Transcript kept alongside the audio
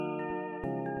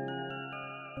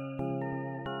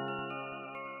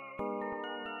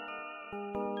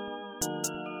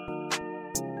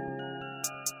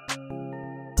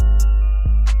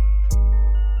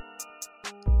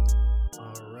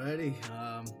Alrighty,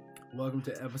 welcome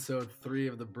to episode 3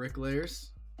 of the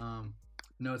Bricklayers. I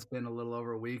know it's been a little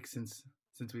over a week since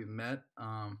we've met.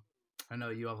 I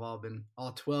know you have all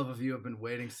 12 of you have been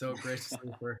waiting so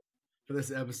graciously for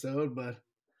this episode. But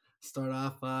start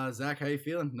off, Zach, how you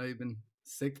feeling? I know you've been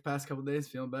sick the past couple days.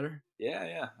 Feeling better?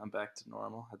 Yeah, I'm back to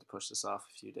normal. Had to push this off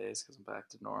a few days because I'm back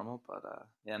to normal. But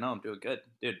I'm doing good,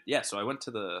 dude. Yeah, so I went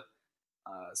to the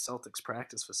Celtics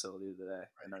practice facility today.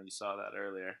 I know you saw that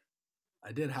earlier.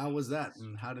 I did. How was that?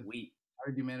 And how did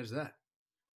you manage that?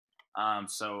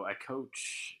 So I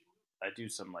do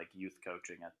some like youth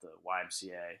coaching at the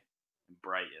YMCA in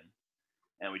Brighton,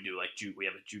 and we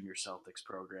have a junior Celtics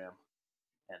program.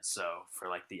 And so for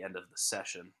like the end of the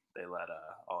session, they let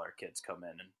all our kids come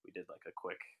in, and we did like a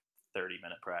quick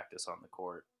 30-minute practice on the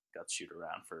court. Got to shoot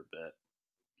around for a bit,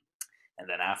 and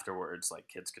then afterwards, like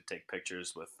kids could take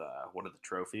pictures with one of the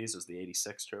trophies. Is the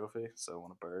 '86 trophy, so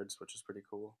one of Birds, which is pretty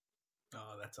cool.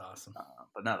 Oh, that's awesome.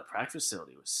 But no, the practice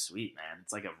facility was sweet, man.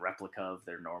 It's like a replica of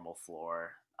their normal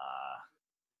floor.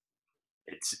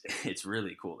 It's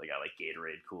really cool. They got like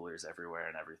Gatorade coolers everywhere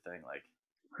and everything. Like,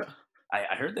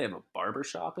 I heard they have a barber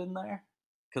shop in there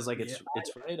because like it's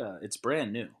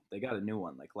brand new. They got a new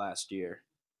one like last year.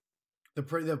 The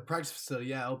practice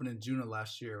facility, opened in June of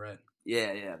last year, right?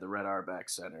 Yeah, the Red Auerbach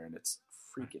Center, and it's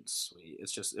freaking sweet. It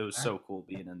was so cool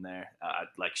being in there,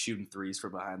 like shooting threes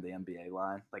from behind the NBA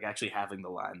line, like actually having the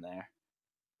line there.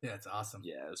 Yeah, it's awesome.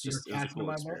 Yeah, it was a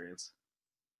cool experience.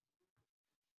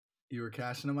 You were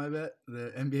cashing them, I bet,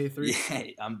 the NBA three.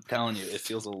 Yeah, I'm telling you, it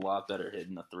feels a lot better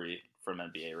hitting a three from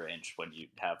NBA range when you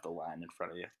have the line in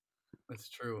front of you. That's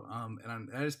true.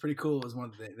 That is pretty cool. It was one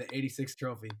of the '86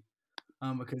 trophy.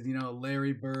 Because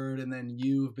Larry Bird, and then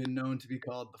you've been known to be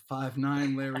called the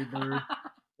 5'9" Larry Bird.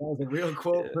 That was a real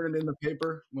quote printed in the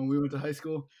paper when we went to high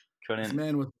school. This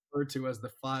man was referred to as the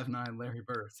 5'9" Larry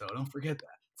Bird, so don't forget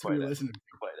that. That's what you're listening to.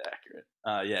 Quite accurate.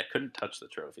 Couldn't touch the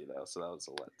trophy though, so that was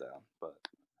a letdown. But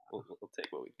we'll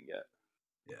take what we can get.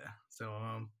 Yeah. So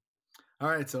all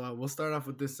right. So we'll start off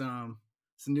with this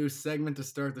it's a new segment to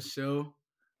start the show.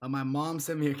 My mom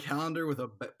sent me a calendar with a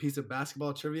piece of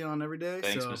basketball trivia on every day.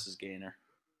 Thanks, Mrs. Gaynor.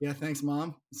 Yeah, thanks,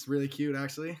 Mom. It's really cute,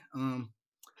 actually.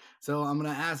 So I'm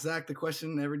going to ask Zach the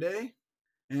question every day,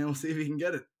 and we'll see if he can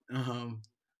get it. All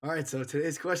right, so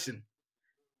today's question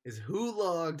is, who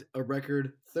logged a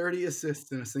record 30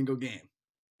 assists in a single game?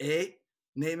 A,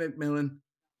 Nate McMillan,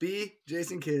 B,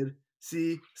 Jason Kidd,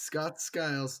 C, Scott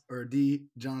Skiles, or D,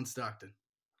 John Stockton?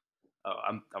 Oh,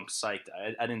 I'm psyched.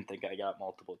 I didn't think I got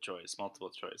multiple choice. Multiple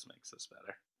choice makes this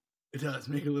better. It does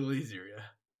make it a little easier, yeah.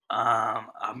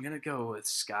 I'm gonna go with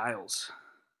Skiles.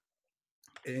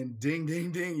 And ding,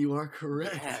 ding, ding, you are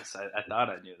correct. Yes, I thought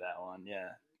I knew that one. Yeah.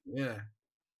 Yeah.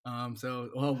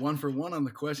 So 1 for 1 on the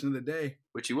question of the day.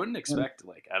 Which you wouldn't expect,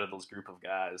 like out of those group of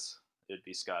guys, it'd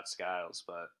be Scott Skiles,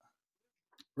 but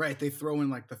right, they throw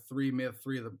in like the three of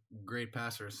the great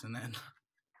passers, and then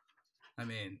I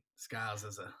mean Skiles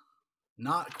is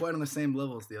not quite on the same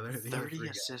level as the other 30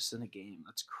 assists in a game.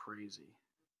 That's crazy.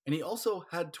 And he also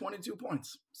had 22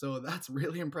 points. So that's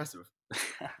really impressive.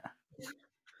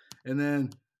 And then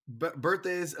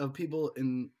birthdays of people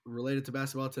related to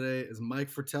basketball today is Mike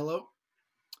Fratello.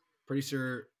 Pretty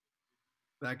sure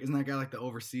isn't that guy like the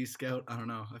overseas scout? I don't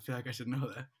know. I feel like I should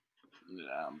know that.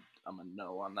 Yeah, I'm a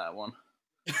no on that one.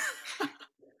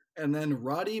 And then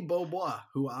Roddy Beaubois,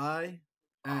 who I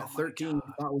at 13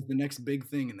 thought was the next big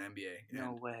thing in the NBA.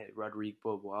 No way. Rodrigue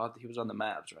Beaubois, he was on the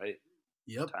Mavs, right?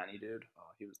 Yep. Tiny dude. Oh,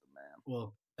 he was the man.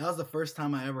 Well, that was the first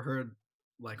time I ever heard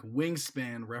like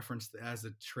wingspan referenced as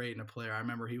a trait in a player. I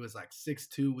remember he was like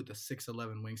 6'2" with a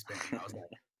 6'11" wingspan. I was like,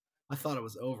 I thought it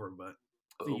was over, but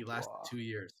I think he lasted 2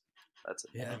 years. That's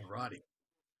it. Yeah, Roddy.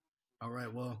 All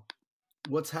right, well,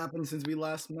 what's happened since we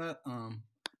last met?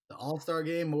 The All-Star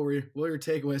game. What were your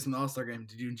takeaways from the All-Star game?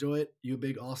 Did you enjoy it? You a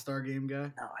big All-Star game guy?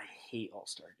 No, I hate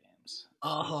All-Star games.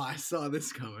 Oh, I saw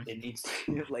this coming. It needs to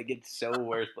it's so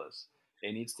worthless.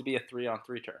 It needs to be a 3-on-3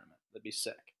 tournament. That'd be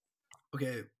sick.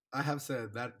 Okay, I have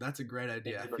said that's a great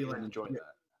idea. I feel like enjoy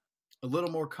that. A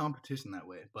little more competition that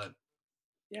way, but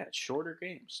yeah, it's shorter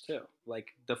games too. Like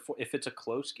if it's a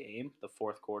close game, the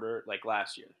fourth quarter, like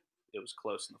last year, it was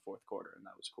close in the fourth quarter, and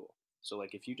that was cool. So,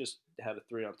 like, if you just have a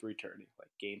 3-on-3 tourney,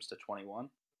 like games to 21,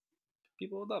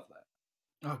 people would love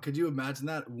that. Oh, could you imagine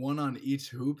that? One on each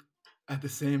hoop at the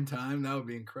same time? That would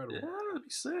be incredible. Yeah, that would be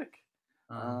sick.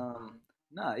 I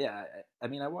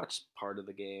mean, I watched part of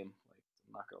the game. Like,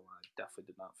 I'm not going to lie,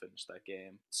 definitely did not finish that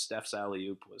game. Steph's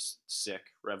alley-oop was sick,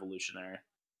 revolutionary.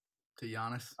 to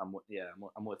Giannis. I'm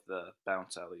with the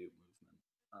bounce alley oop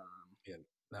movement. Yeah,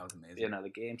 that was amazing. You know, the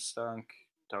game stunk.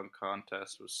 Dunk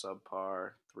contest was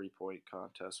subpar. 3-point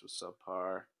contest was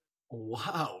subpar.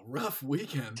 Wow, rough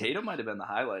weekend. Tatum might have been the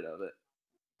highlight of it.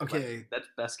 Like, Okay, that's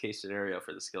best case scenario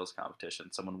for the skills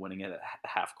competition. Someone winning it at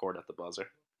half court at the buzzer.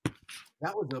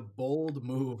 that was a bold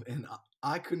move, and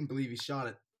I couldn't believe he shot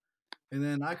it. And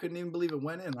then I couldn't even believe it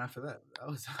went in after that. That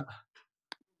was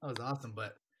that was awesome.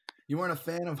 But you weren't a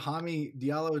fan of Hami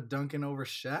Diallo dunking over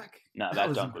Shaq? No, That that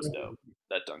was dunk was incredible. dope.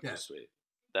 That dunk Yeah, was sweet.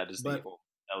 That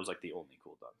but was like the only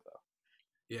cool dunk though.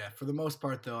 yeah, for the most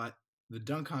part though, the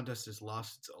dunk contest has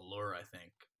lost its allure. I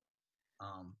think.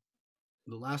 Um,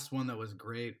 the last one that was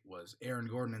great was Aaron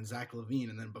Gordon and Zach LaVine,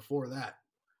 and then before that,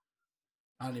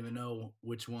 I don't even know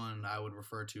which one I would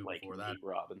refer to Like before that. Nate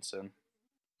Robinson,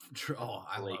 Oh,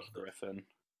 I love Blake those. Griffin.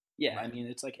 Yeah, I Right, mean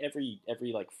it's like every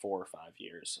like 4 or 5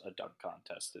 years a dunk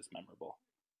contest is memorable.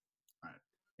 right.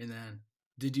 And then,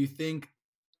 did you think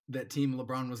that Team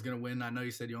LeBron was going to win? I know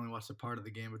you said you only watched a part of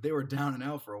the game, but they were down and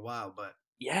out for a while. But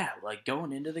Yeah, like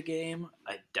going into the game,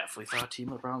 I definitely thought Team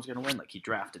LeBron was going to win. Like he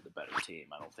drafted the better team.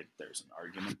 I don't think there's an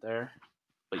argument there.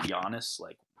 But Giannis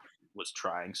like was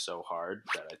trying so hard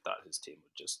that I thought his team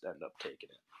would just end up taking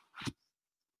it.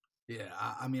 yeah,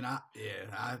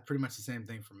 I pretty much the same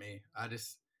thing for me.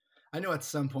 I knew at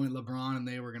some point LeBron and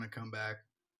they were going to come back,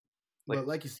 Like but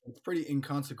like you said, it's pretty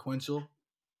inconsequential,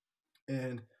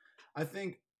 and I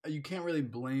think you can't really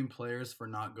blame players for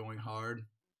not going hard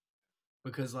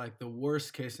because like the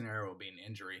worst case scenario will be an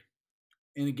injury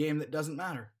in a game that doesn't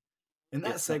matter, and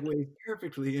that it's not segues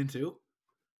perfectly into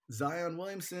Zion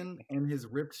Williamson and his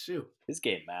ripped shoe. his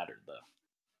game mattered though.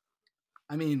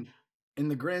 I mean, in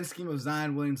the grand scheme of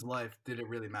Zion Williams' life, did it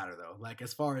really matter though? Like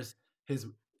as far as his,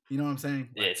 you know what I'm saying?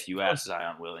 Like, If you ask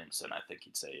Zion Williamson, I think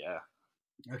he'd say yeah.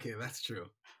 okay, that's true.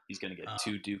 He's going to get Uh,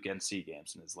 2 Duke NC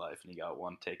games in his life, and he got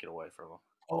one taken away from him.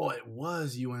 oh, it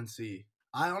was UNC.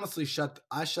 I honestly shut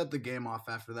the game off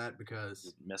after that He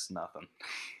because missed nothing.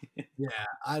 yeah,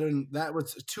 I didn't. That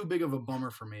was too big of a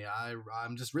bummer for me.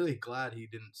 I'm just really glad he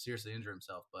didn't seriously injure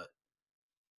himself, but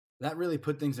that really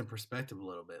put things in perspective a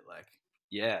little bit. Like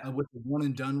Yeah, with the one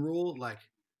and done rule, like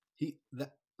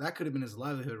that could have been his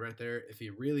livelihood right there if he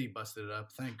really busted it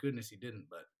up. Thank goodness he didn't,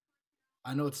 but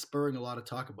I know it's spurring a lot of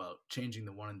talk about changing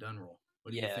the one and done rule.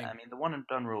 What do you yeah. think? I mean, the one and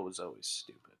done rule was always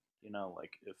stupid. You know,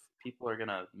 like if people are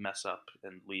gonna mess up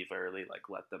and leave early, like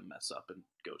let them mess up and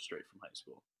go straight from high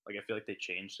school. Like I feel like they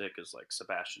changed it because like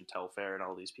Sebastian Telfair and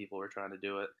all these people were trying to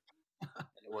do it, and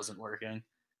it wasn't working.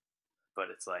 But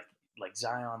it's like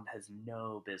Zion has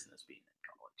no business being in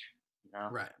college. You know,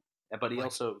 Right. but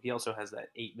Like, he also has that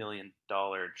 $8 million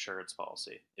insurance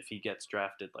policy. If he gets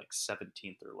drafted like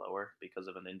 17th or lower because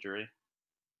of an injury,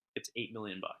 it's $8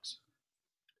 million.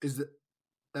 is that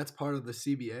that's part of the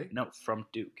CBA? No, from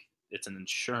Duke. It's an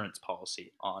insurance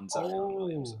policy on Zion Oh,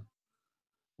 Williamson.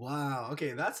 wow.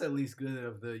 Okay, that's at least good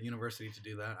of the university to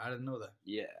do that. I didn't know that.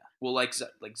 Yeah. Well, like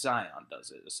Zion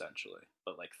does it essentially,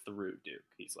 but like through Duke,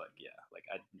 he's like, yeah,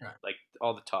 Right. like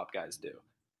all the top guys do I didn't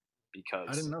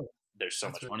because know that. there's so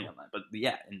That's much really money cool. on that. But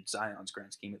yeah, in Zion's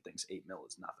grand scheme of things, 8 mil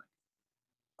is nothing.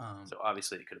 Um, So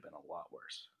obviously, it could have been a lot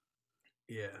worse.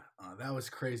 yeah, that was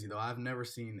crazy though. I've never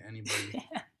seen anybody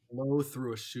blow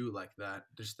through a shoe like that.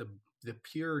 Just the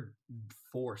pure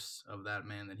force of that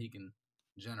man that he can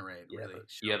generate Yeah, really but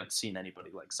you showed. haven't seen anybody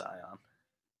like Zion.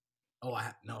 Oh,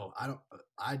 no, I don't.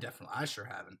 I sure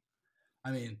haven't. I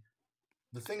mean,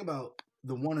 the thing about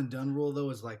the one and done rule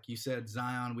though is like you said,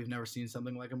 Zion. We've never seen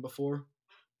something like him before.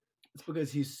 It's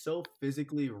because he's so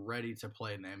physically ready to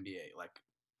play in the NBA. Like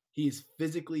he's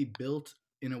physically built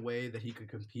in a way that he could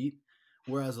compete.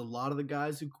 Whereas a lot of the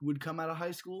guys who would come out of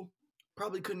high school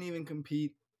probably couldn't even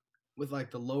compete with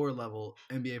like the lower level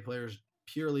NBA players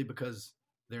purely because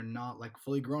they're not like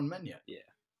fully grown men yet. Yeah.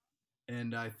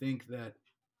 And I think that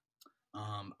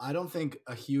I don't think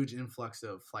a huge influx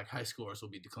of like high schoolers will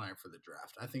be declaring for the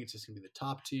draft. I think it's just gonna be the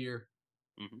top tier.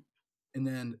 Mm-hmm. And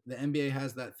then the NBA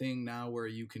has that thing now where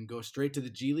you can go straight to the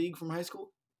G League from high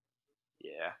school.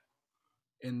 Yeah.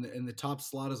 And the top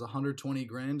slot is 120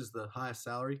 grand is the highest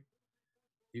salary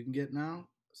you can get now.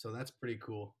 So that's pretty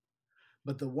cool.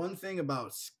 But the one thing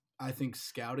about I think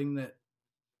scouting that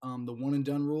the one and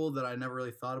done rule that I never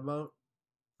really thought about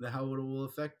that how it will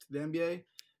affect the NBA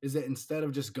is that instead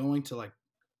of just going to like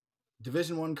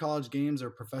Division One college games or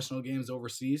professional games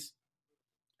overseas,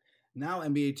 now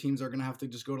NBA teams are gonna have to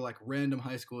just go to like random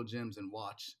high school gyms and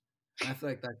watch. And I feel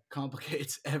like that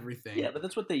complicates everything. Yeah, but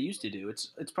that's what they used to do.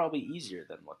 It's probably easier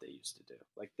than what they used to do.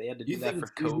 Like they had to You do think that for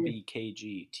it's easier? Kobe,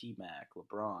 KG, T Mac,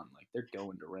 LeBron. Like they're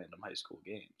going to random high school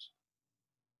games.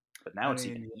 But now I it's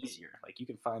even mean, easier. Like you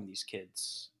can find these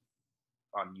kids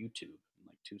on YouTube in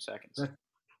like 2 seconds. that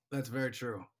that's very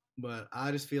true. But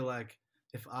I just feel like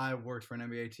if I worked for an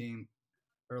NBA team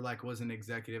or like was an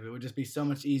executive, it would just be so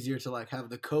much easier to like have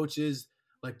the coaches,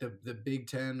 like the Big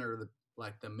Ten or the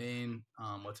like the main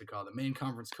what's it called, the main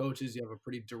conference coaches. You have a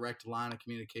pretty direct line of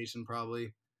communication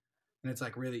probably, and it's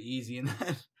like really easy. And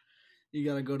then you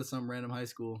got to go to some random high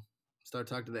school, start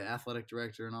talking to the athletic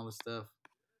director and all this stuff.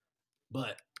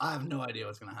 But I have no idea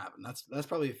what's going to happen. That's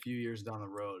probably a few years down the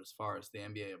road as far as the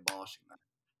NBA abolishing that.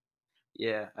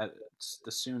 Yeah, it's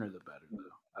the sooner the better though.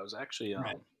 I was actually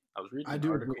Right. I was reading I an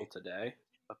do article agree. today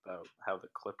about how the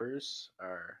Clippers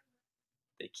are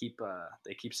they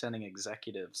keep sending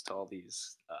executives to all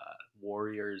these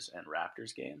Warriors and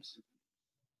Raptors games,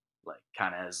 like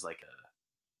kind of as like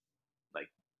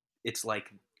it's like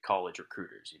college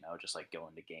recruiters, just like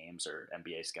going to games or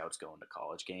NBA scouts going to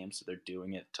college games. They're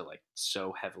doing it to like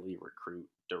so heavily recruit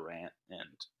Durant and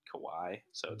Kawhi,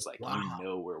 so it's like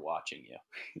Wow, we're watching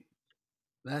you.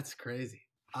 that's crazy.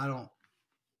 I don't.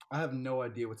 I have no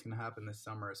idea what's going to happen this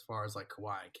summer as far as like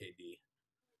Kawhi and KD.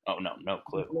 Oh no, no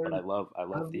clue. I've But learned. I love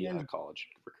I've the learned. college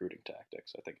recruiting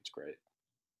tactics. I think it's great.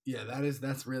 Yeah,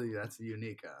 that's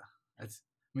unique. That's.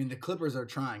 I mean, the Clippers are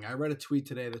trying. I read a tweet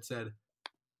today that said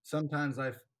sometimes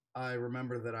I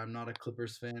remember that I'm not a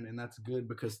Clippers fan, and that's good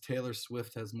because Taylor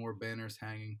Swift has more banners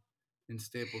hanging in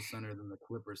Staples Center than the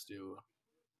Clippers do,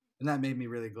 and that made me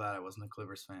really glad I wasn't a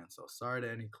Clippers fan. So sorry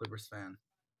to any Clippers fan.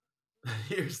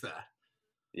 Here's that.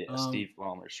 Yeah, Um, Steve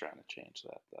Ballmer's trying to change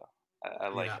that though.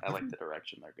 yeah, I like the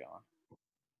direction they're going.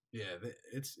 yeah,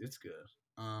 it's good.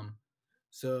 Um,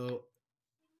 so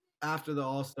after the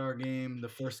All Star game, the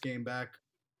first game back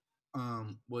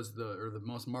was the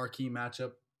most marquee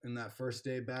matchup in that first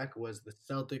day back was the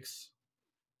Celtics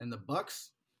and the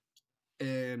Bucks,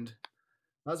 and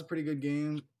that was a pretty good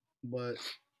game. But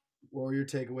what were your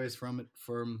takeaways from it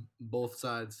from both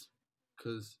sides?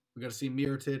 Because we got to see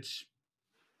Mirotic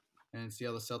and see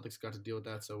how the Celtics got to deal with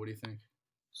that. So what do you think,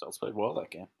 Celtics played well that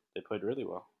game. They played really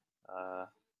well. Uh,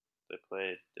 they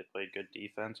played good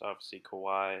defense. Obviously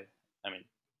Kawhi. I mean,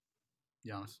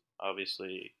 Giannis?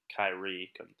 obviously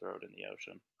Kyrie couldn't throw it in the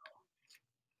ocean.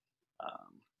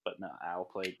 But no, Al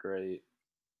played great.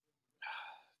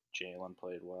 Jalen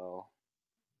played well.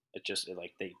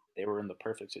 Like they were in the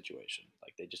perfect situation.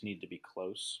 Like they just needed to be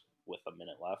close with a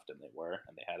minute left, and they were,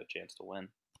 and they had a chance to win,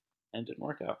 and it didn't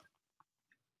work out.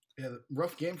 Yeah,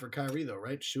 rough game for Kyrie though,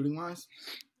 right? Shooting wise.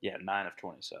 Yeah, 9 of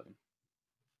 27.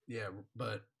 Yeah,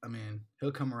 but I mean,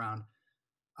 he'll come around.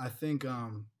 I think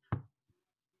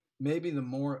maybe the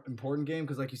more important game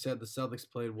because, like you said, the Celtics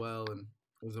played well, and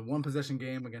it was a one possession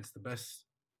game against the best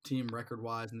team record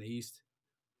wise in the East,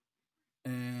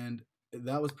 and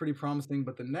that was pretty promising.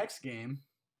 But the next game,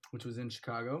 which was in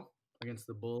Chicago against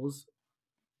the Bulls,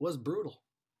 was brutal.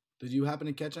 Did you happen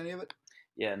to catch any of it?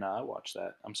 Yeah, no, I watched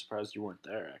that. I'm surprised you weren't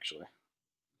there actually.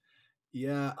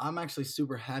 Yeah, I'm actually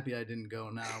super happy I didn't go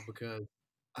now because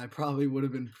I probably would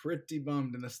have been pretty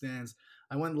bummed in the stands.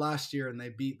 I went last year and they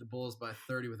beat the Bulls by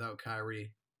 30 without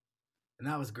Kyrie, and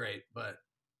that was great. But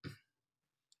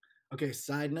okay,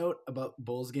 side note about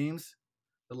Bulls games.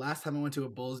 The last time I went to a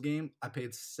Bulls game, I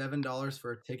paid $7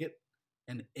 for a ticket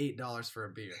and $8 for a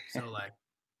beer. So like,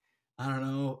 I don't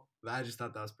know. I just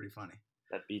thought that was pretty funny.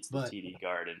 That beats the But TD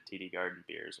Garden. TD Garden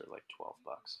beers are like $12.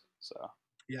 So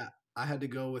yeah, I had to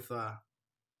go with I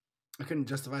couldn't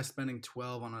justify spending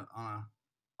 12 on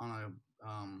a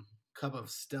cup of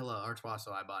Stella Artois,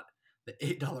 so I bought the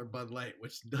 $8 Bud Light,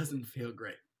 which doesn't feel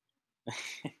great.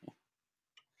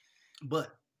 But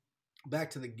back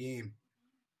to the game.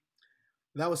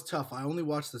 That was tough. I only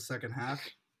watched the second half.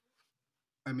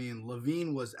 I mean,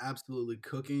 Levine was absolutely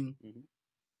cooking. mhm.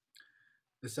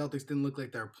 The Celtics didn't look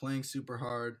like they were playing super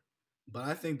hard. But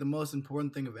I think the most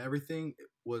important thing of everything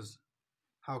was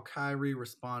how Kyrie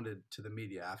responded to the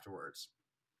media afterwards.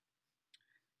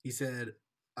 He said,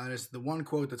 the one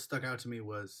quote that stuck out to me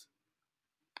was,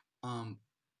 um,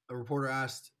 a reporter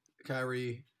asked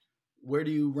Kyrie, "Where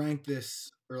do you rank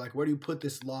this, or like where do you put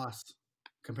this loss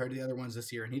compared to the other ones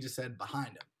this year?" And he just said, "Behind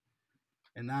him,"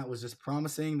 and that was just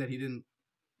promising that he didn't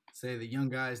say the young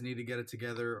guys need to get it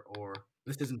together or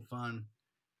this isn't fun.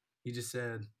 He just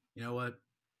said, "You know what?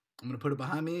 I'm going to put it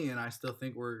behind me, and I still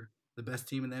think we're the best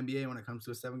team in the NBA when it comes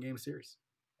to a 7 game series."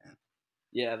 And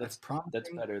Yeah, that's that's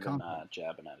promising better than confidence.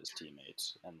 jabbing at his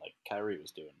teammates. And like Kyrie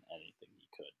was doing anything he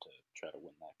could to try to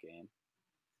win that game,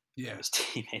 and Yeah, his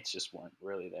teammates just weren't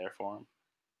really there for him.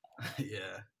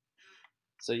 yeah,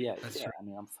 So yeah, that's yeah. true. I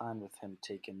mean, I'm fine with him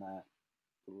taking that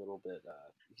a little bit.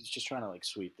 He's just trying to like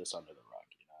sweep this under the rug.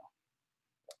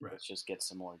 Right. Let's just get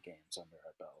some more games under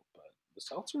our belt. But the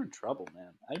Celtics are in trouble,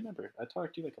 man. I remember I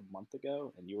talked to you like a month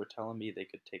ago, and you were telling me they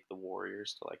could take the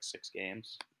Warriors to like 6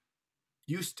 games.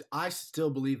 I still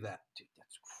believe that. Dude,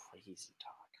 that's crazy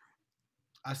talk.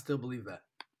 I still believe that.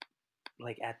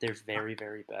 Like at their very,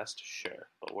 very best, sure.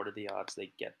 But what are the odds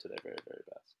they get to their very, very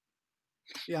best?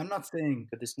 Yeah, I'm not saying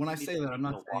Could this when team I say even that, I'm beat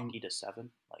not saying Milwaukee to 7?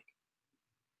 Like,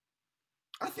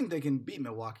 I think they can beat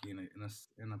Milwaukee in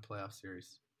a playoff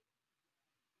series.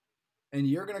 And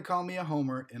you're gonna call me a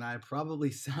homer, and I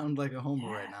probably sound like a homer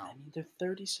yeah, right now. I mean they're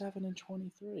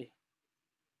 37-23.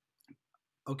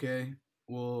 Okay,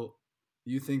 well,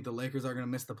 you think the Lakers are gonna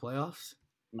miss the playoffs?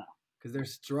 No, Because they're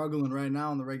struggling right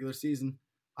now in the regular season.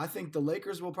 I think the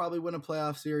Lakers will probably win a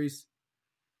playoff series,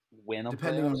 win a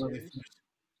depending playoff on where they series. finish.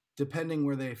 Depending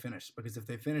where they finish, because if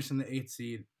they finish in the 8th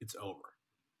seed, it's over.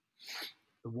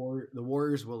 The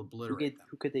Warriors will obliterate them.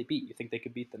 Who could they beat? You think they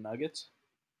could beat the Nuggets?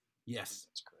 I think Yes,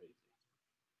 that's crazy.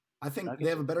 I think they Nuggets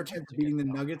have are a better going chance to of get beating the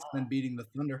blown Nuggets than out. beating the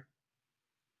Thunder.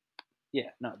 Yeah,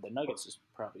 no, the Nuggets is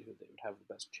probably who they would have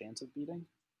the best chance of beating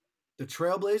The of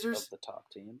Trailblazers, the top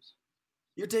teams.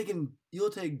 you'll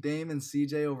take Dame and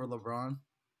CJ over LeBron.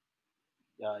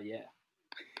 Yeah.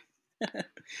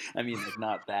 I mean, like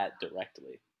not that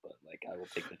directly, but like I will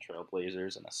take the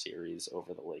Trailblazers in a series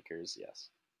over the Lakers. Yes.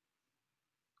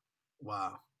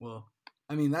 Wow. Well,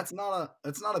 I mean that's not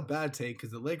a bad take because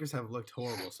the Lakers have looked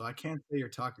horrible. So I can't say you're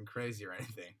talking crazy or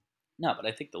anything. No, but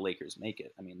I think the Lakers make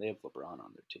it. I mean, they have LeBron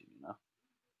on their team, you know.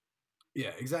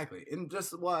 Yeah, exactly. And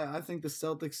just why I think the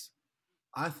Celtics,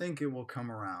 I think it will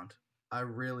come around. I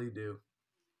really do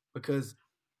because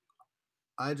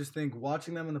I just think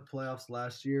watching them in the playoffs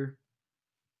last year,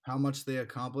 how much they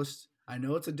accomplished. I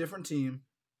know it's a different team,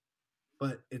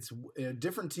 but it's a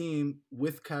different team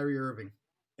with Kyrie Irving.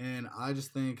 And I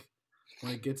just think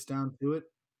when it gets down to it,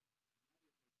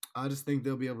 I just think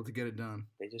they'll be able to get it done.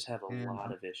 They just have a And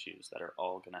lot of issues that are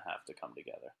all gonna have to come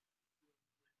together.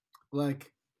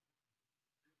 like,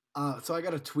 so I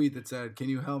got a tweet that said, "Can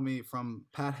you help me?" From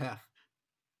Pat Heff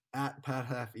at Pat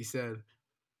Heff. He said,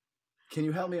 "Can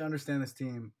you help me understand this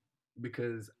team?"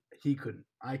 Because he couldn't.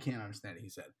 I can't understand it. He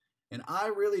said, and I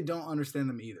really don't understand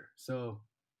them either. So,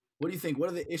 what do you think? What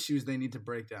are the issues they need to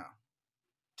break down?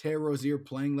 Terry Rozier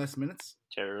playing less minutes.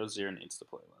 Terry Rozier needs to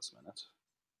play less minutes.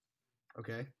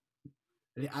 Okay,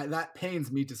 that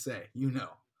pains me to say.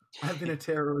 I've been a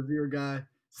Terry Rozier guy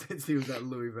since he was at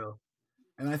Louisville,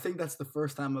 and I think that's the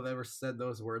first time I've ever said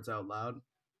those words out loud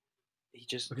He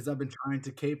just, because I've been trying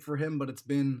to cape for him, but it's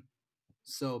been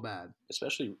so bad.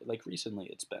 especially like recently,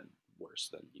 it's been worse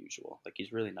than usual. Like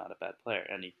he's really not a bad player,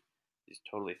 and he's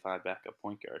totally fine backup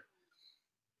point guard.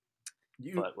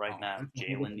 But right now, That's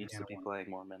a whole Jalen different needs can to of be worms. playing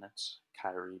more minutes.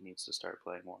 Kyrie needs to start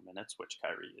playing more minutes, which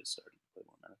Kyrie is starting to play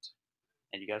more minutes.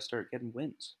 And you got to start getting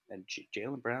wins. And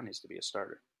Jalen Brown needs to be a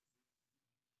starter.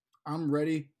 I'm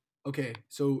ready. Okay,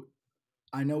 so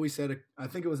I know we said I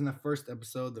think it was in the first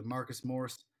episode that Marcus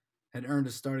Morris had earned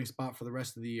a starting spot for the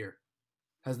rest of the year.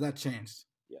 Has that changed?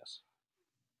 Yes.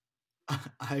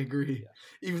 I agree. Yes.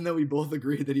 Even though we both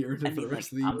agree that he earned I it for the mean, like,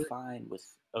 rest of the I'm year. fine with,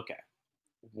 okay,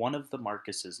 one of the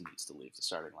Marcuses needs to leave the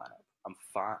starting lineup. I'm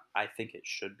fine. I think it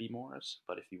should be Morris,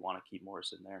 but if you want to keep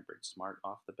Morris in there and bring Smart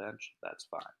off the bench, that's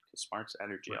fine. Because Smart's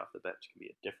energy Right. off the bench can be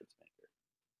a difference maker.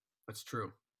 That's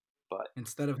true. But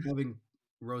Instead of having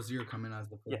Rozier come in as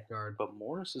the yeah, first guard, but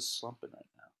Morris is slumping right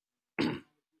now.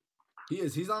 he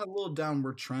is. He's on a little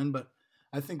downward trend, but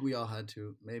I think we all had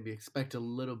to maybe expect a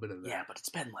little bit of that. Yeah, but it's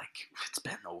been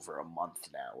over a month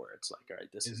now where it's like, all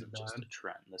right, this Is it isn't just bad? a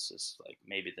trend. This is like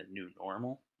maybe the new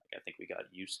normal. Like I think we got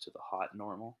used to the hot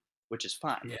normal, which is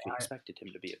fine. Yeah, Like we expected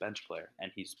him to be a bench player,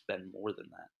 and he's been more than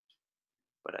that.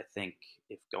 But I think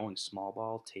if going small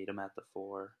ball, Tatum at the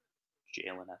 4,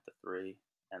 Jalen at the 3,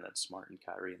 and then Smart and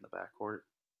Kyrie in the backcourt,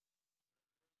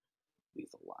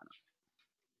 lethal lineup.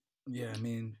 yeah. I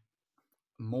mean,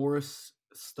 Morris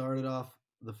started off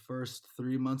the first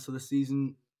 3 months of the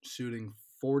season shooting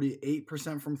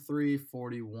 48% from three,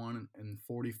 41 and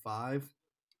 45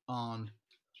 on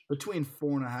between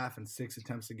 4.5 and 6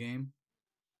 attempts a game.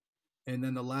 And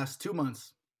then the last 2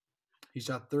 months, he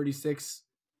shot 36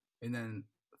 and then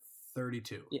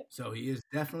 32. Yeah. So he is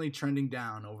definitely trending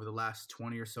down over the last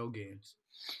 20 or so games.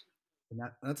 And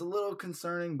that's a little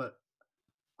concerning, but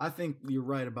I think you're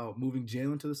right about moving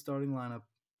Jalen to the starting lineup.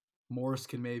 Morris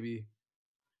can maybe,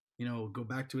 go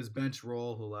back to his bench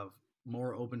role. He'll have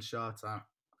more open shots.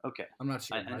 Okay. I'm not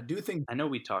sure. I do think I know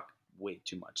we talk way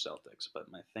too much Celtics,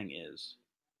 but my thing is,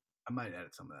 I might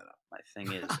edit some of that up. my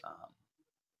thing is,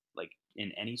 like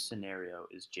in any scenario,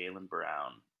 is Jalen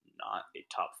Brown not a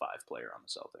top 5 player on the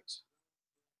Celtics?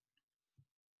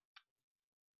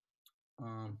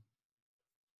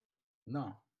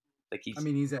 No. Like I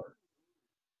mean, he's at.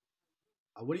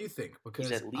 What do you think? he's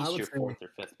Because at I least would your say, fourth or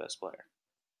fifth best player.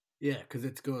 yeah, because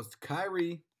it goes to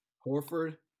Kyrie,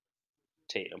 Horford,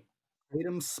 Tatum.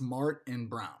 Tatum, Smart, and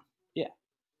Brown. Yeah.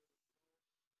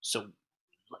 So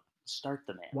start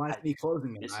the man. Why is he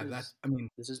closing them? This is I mean,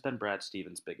 this has been Brad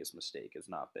Stevens' biggest mistake. Has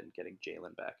not been getting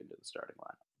Jalen back into the starting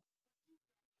lineup.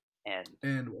 And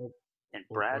and and what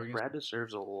were Brad you gonna Brad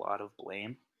deserves a lot of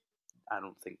blame. I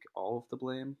don't think all of the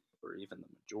blame, or even the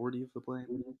majority of the blame,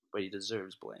 say? but he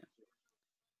deserves blame.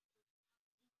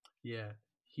 Yeah,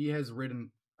 he has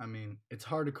ridden. I mean, it's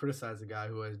hard to criticize a guy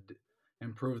who has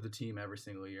improved the team every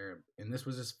single year, and this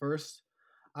was his first.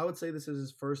 I would say this is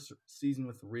his first season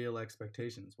with real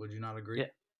expectations. Would you not agree? Yeah,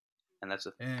 and that's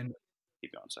a And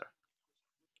keep going, sir.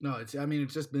 no, it's. I mean,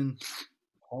 it's just been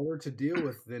harder to deal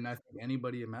with than I think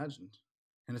anybody imagined.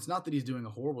 And it's not that he's doing a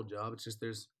horrible job. It's just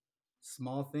there's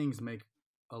small things make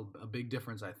a big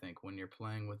difference. I think when you're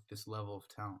playing with this level of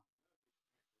talent.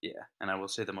 Yeah, and I will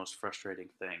say the most frustrating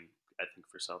thing I think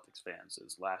for Celtics fans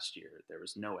is last year there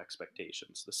was no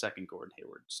expectations. The second Gordon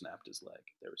Hayward snapped his leg,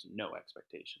 there was no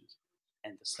expectations,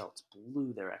 and the Celtics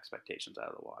blew their expectations out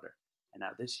of the water. And now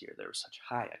this year there were such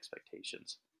high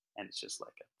expectations, and it's just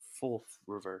like a full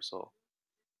reversal,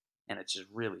 and it's just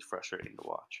really frustrating to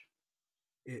watch.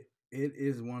 It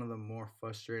is one of the more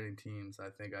frustrating teams I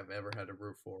think I've ever had to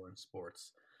root for in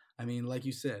sports. I mean, like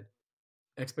you said,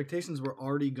 expectations were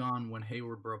already gone when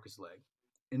Hayward broke his leg.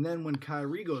 And then when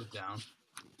Kyrie goes down,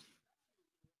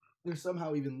 there's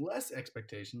somehow even less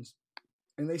expectations,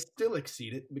 and they still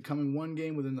exceed it, becoming one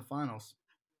game within the finals.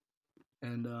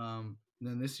 And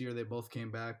then this year they both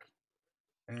came back,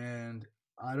 and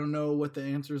I don't know what the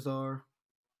answers are.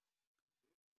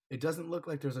 It doesn't look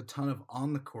like there's a ton of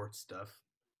on the court stuff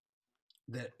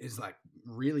that is like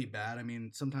really bad. I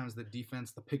mean, sometimes the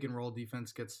defense, the pick and roll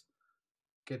defense gets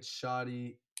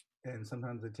shoddy, and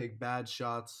sometimes they take bad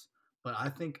shots. But I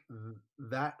think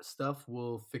that stuff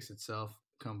will fix itself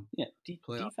come Yeah,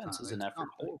 playoff defense time. is an It's not effort thing.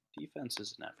 horrible. Defense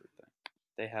is an effort thing.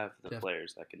 They have the Definitely.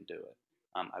 players that can do it.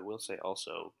 I will say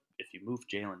also, if you move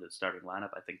Jalen to the starting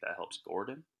lineup, I think that helps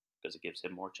Gordon because it gives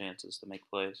him more chances to make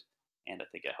plays, and I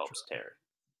think it helps Terry,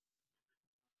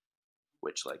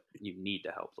 which like you need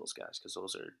to help those guys because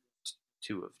those are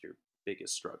two of your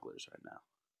biggest strugglers right now.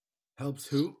 Helps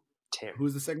who? Terry,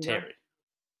 Who's the second guy? Terry,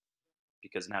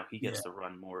 because now he Yeah, gets to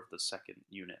run more of the second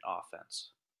unit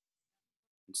offense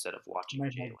instead of watching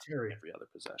might help Jalen Terry. every other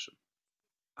possession.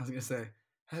 I was gonna say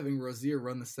having Rozier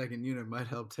run the second unit might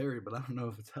help Terry, but I don't know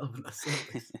if it's helping the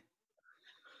Celtics.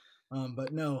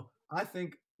 But no, I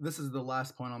think this is the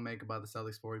last point I'll make about the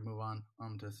Celtics before we move on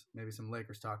to maybe some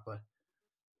Lakers talk. But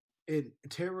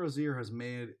Terry Rozier has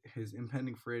made his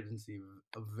impending free agency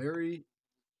a very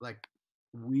like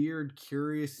weird,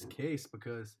 curious case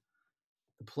because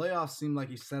the playoffs seemed like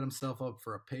he set himself up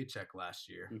for a paycheck last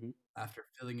year Mm-hmm. after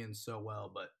filling in so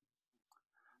well. But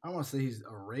I don't want to say he's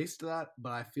erased that,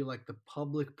 but I feel like the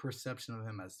public perception of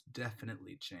him has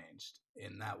definitely changed,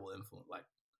 and that will influence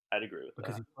I'd agree with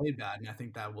because that. he played bad, and I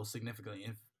think that will significantly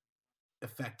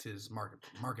affect his market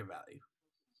value.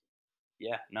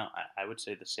 Yeah, no, I would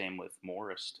say the same with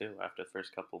Morris too. After the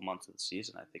first couple of months of the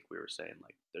season, I think we were saying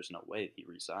like, there's no way he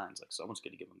resigns. Like someone's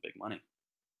going to give him big money.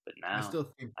 But I now,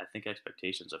 still think, I think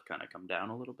expectations have kind of come down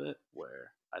a little bit.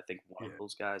 Where I think one of yeah,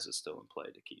 those guys is still in play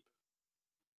to keep.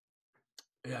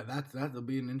 yeah, that'll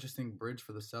be an interesting bridge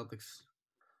for the Celtics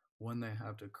when they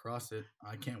have to cross it.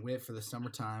 I can't wait for the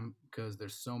summertime because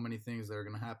there's so many things that are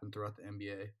going to happen throughout the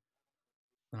NBA.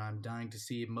 And I'm dying to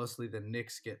see mostly the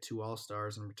Knicks get 2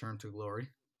 All-Stars and return to glory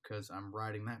because I'm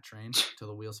riding that train till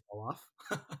the wheels fall off.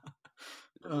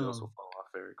 The wheels will fall off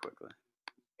very quickly.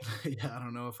 Yeah, I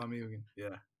don't know if I'm even.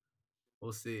 Yeah,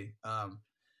 we'll see. And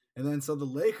then so the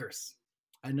Lakers.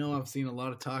 I know I've seen a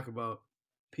lot of talk about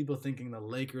people thinking the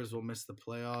Lakers will miss the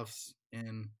playoffs,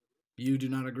 and you do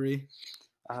not agree.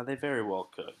 They very well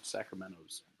could.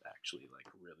 Sacramento's actually like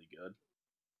really good.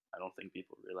 I don't think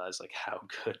people realize like how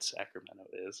good Sacramento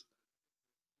is.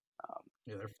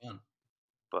 Yeah, they're fun.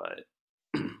 But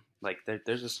like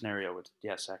there's a scenario where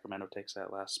yeah, Sacramento takes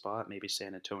that last spot. Maybe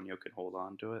San Antonio can hold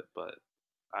on to it, but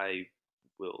I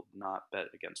will not bet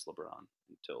against LeBron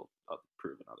until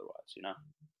proven otherwise. You know,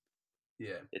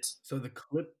 Yeah. it's So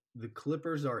the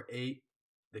Clippers are 8,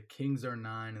 the Kings are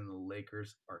 9, and the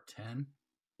Lakers are 10.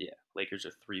 yeah. Lakers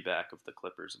are 3 back of the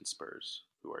Clippers and Spurs,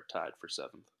 who are tied for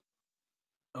 7th.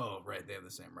 Oh, right, they have the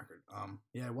same record.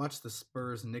 Yeah, I watched the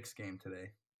Spurs Knicks game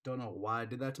today. Don't know why I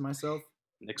did that to myself,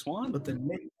 Knicks won. but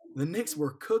the Knicks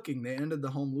were cooking. They ended the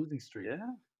home losing streak.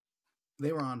 Yeah,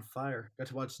 They were on fire. Got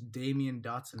to watch Damian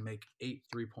Dotson make 8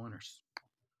 3-pointers.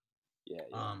 Yeah,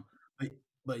 yeah. Um, but,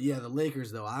 but yeah, the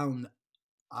Lakers though,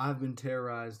 I've been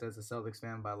terrorized as a Celtics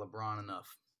fan by LeBron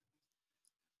enough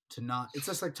to not. It's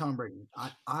just like Tom Brady.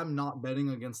 I'm not betting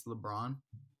against LeBron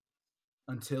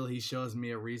until he shows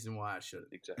me a reason why I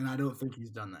shouldn't, Exactly. and I don't think he's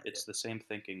done that yet. It's the same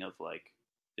thinking of like,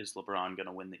 is LeBron going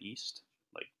to win the East?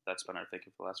 Like, that's been our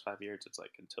thinking for the last 5 years. It's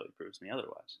like, until he proves me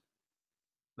otherwise.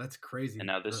 That's And crazy.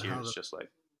 now this year How it's the just like,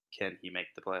 can he make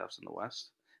the playoffs in the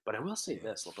West? But I will say yeah.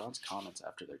 this: LeBron's comments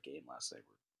after their game last night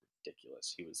were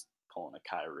ridiculous. He was pulling a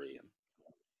Kyrie and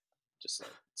just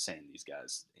like saying these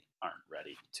guys aren't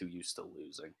ready, too used to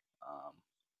losing.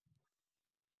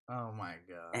 Oh my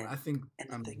god. And I think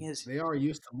and the thing is, they are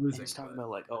used to and losing, he's talking but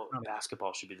about like, oh, not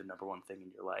basketball should be the number one thing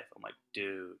in your life. I'm like,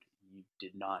 dude, you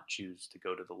did not choose to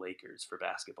go to the Lakers for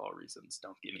basketball reasons.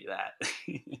 Don't give me that.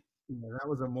 yeah, that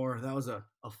was a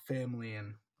family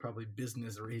and probably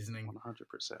business reasoning. 100%.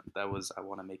 That was I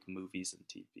want to make movies and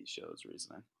TV shows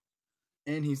reasoning.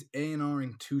 And he's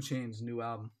A&Ring 2 Chainz's new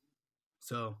album.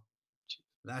 So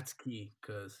that's key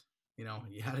because,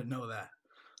 you had to know that.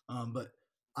 But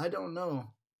I don't know.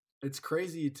 It's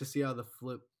crazy to see how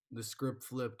the script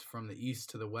flipped from the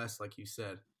East to the West, like you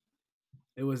said.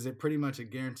 It was pretty much a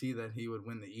guarantee that he would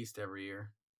win the East every year.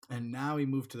 And now he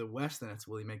moved to the West, and it's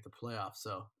will he make the playoffs?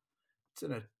 So it's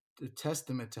a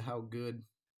testament to how good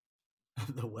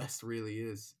the West really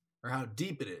is, or how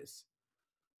deep it is.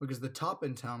 Because the top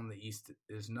end town in the East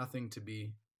is nothing to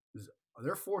be.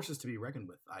 They're forces to be reckoned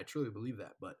with. I truly believe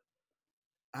that. But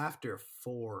after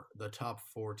the top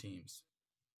four teams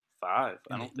Five.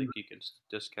 I in the don't think you can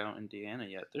discount Indiana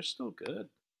yet. They're still good.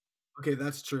 okay,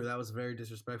 that's true. That was very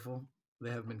disrespectful. They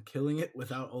have been killing it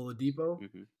without Oladipo,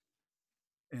 Mm-hmm.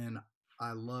 and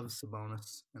I love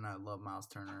Sabonis, and I love Miles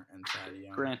Turner and Thad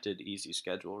Young. Granted, easy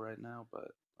schedule right now,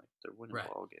 but like they're winning Right.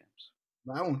 ball games.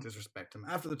 But I won't disrespect them.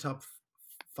 After the top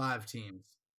five teams,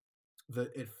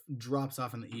 it drops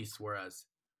off in the East, whereas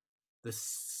the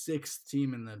sixth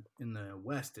team in the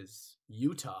West is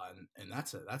Utah, and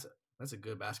that's a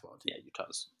good basketball team. Yeah,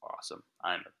 Utah's awesome.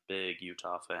 I'm a big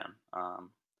Utah fan.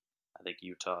 I think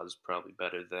Utah is probably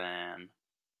better than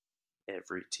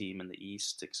every team in the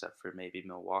East except for maybe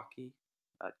Milwaukee.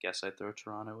 I'd guess I'd throw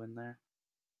Toronto in there.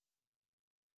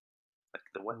 Like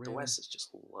the Really? West is just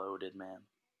loaded, man.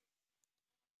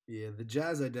 Yeah, the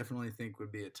Jazz I definitely think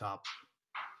would be a top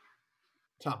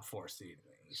four seed in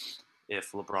the East.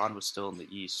 If LeBron was still in the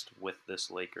East with this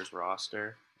Lakers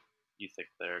roster, you think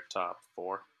they're top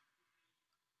four?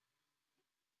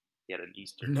 He had an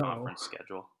Eastern No. Conference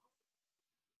schedule.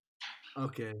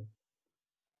 Okay.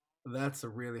 That's a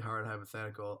really hard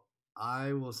hypothetical.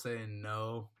 I will say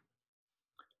no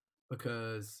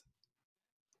because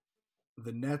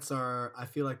the Nets are. I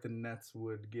feel like the Nets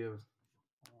would give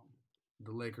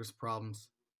the Lakers problems.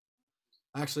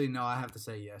 Actually, no, I have to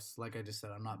say yes. Like I just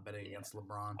said, I'm not betting against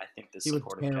LeBron. I think the He would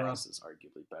supporting tear up. cast is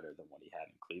arguably better than what he had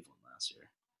in Cleveland last year.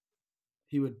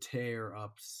 He would tear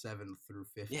up 7 through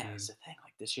 15. Yeah, that's the thing.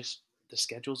 Like this, just the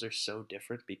schedules are so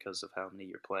different because of how many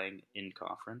you're playing in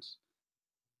conference.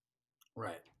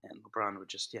 Right. And LeBron would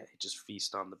just he just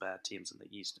feast on the bad teams in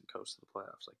the East and coast to the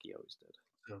playoffs like he always did.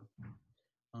 So,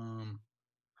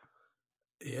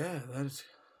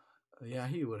 yeah,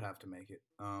 he would have to make it.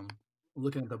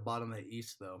 Looking at the bottom of the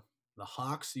East though, the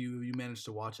Hawks. You managed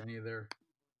to watch any of their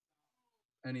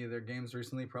games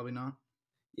recently? Probably not.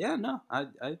 Yeah, no, I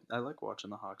like watching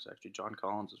the Hawks actually. John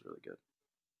Collins is really good.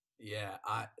 Yeah,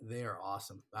 they are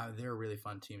awesome. They're a really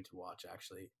fun team to watch.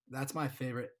 Actually, that's my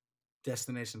favorite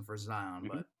destination for Zion. Mm-hmm.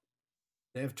 But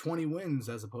they have 20 wins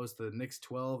as opposed to the Knicks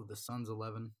 12, the Suns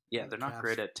 11. Yeah, they're not Cavs.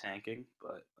 great at tanking,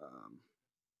 but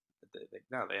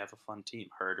they have a fun team.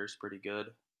 Herder's pretty good.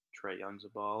 Trae Young's a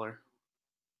baller.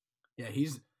 Yeah,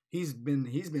 he's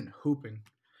been hooping,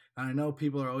 and I know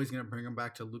people are always going to bring him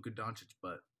back to Luka Doncic,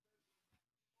 but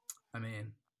I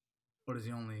mean, what does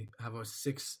he only have a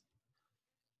 6?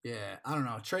 Yeah, I don't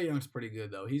know. Trae Young's pretty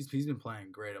good though. He's been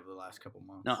playing great over the last couple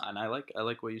months. No, and I like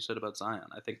what you said about Zion.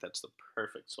 I think that's the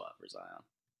perfect spot for Zion.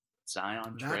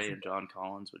 Zion, Trae, and John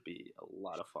Collins would be a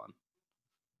lot of fun.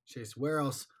 Chase, where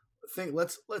else?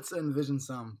 Let's envision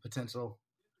some potential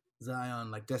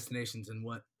Zion like destinations and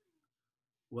what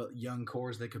young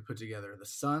cores they could put together. The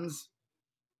Suns,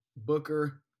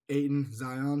 Booker, Ayton,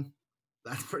 Zion.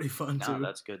 That's pretty fun too. No,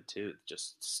 that's good too.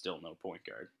 Just still no point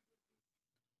guard.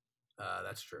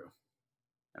 That's true.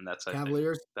 And that's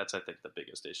Cavaliers. I think the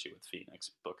biggest issue with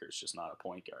Phoenix. Booker's just not a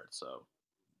point guard, so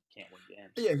can't win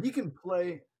games. Yeah, he can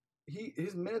play.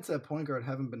 His minutes at point guard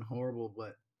haven't been horrible,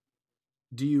 but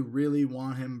do you really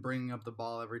want him bringing up the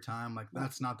ball every time? Like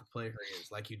that's not the player he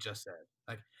is. Like you just said.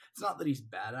 Like it's not that he's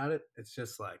bad at it. It's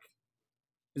just like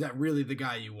Is that really the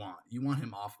guy you want? You want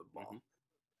him off the Mm-hmm.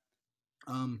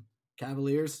 ball.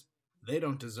 Cavaliers, they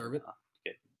don't deserve it.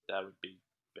 Okay, that would be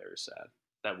very sad.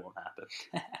 That won't happen.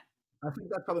 I think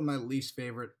that's probably my least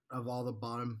favorite of all the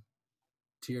bottom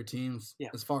tier teams Yeah,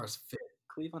 as far as fit.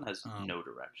 Cleveland has Um, no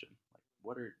direction. Like,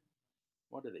 what are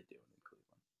they doing in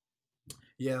Cleveland?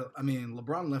 yeah, I mean,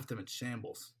 LeBron left them in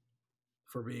shambles,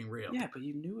 for being real. Yeah, but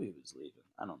you knew he was leaving.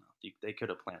 I don't know. They could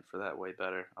have planned for that way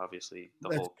better. Obviously, the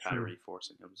That's whole true. Kyrie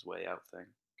forcing his way out thing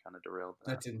kind of derailed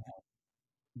that. That didn't help.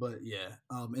 But yeah,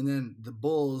 and then the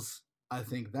Bulls, I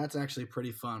think that's actually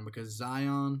pretty fun because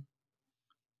Zion,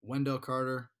 Wendell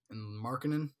Carter, and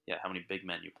Markkanen. Yeah, how many big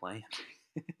men you playing?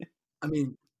 I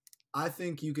mean, I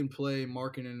think you can play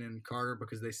Markkanen and Carter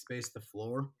because they space the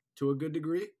floor to a good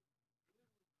degree,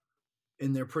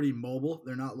 and they're pretty mobile.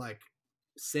 They're not like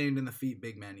sand in the feet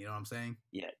big men. You know what I'm saying?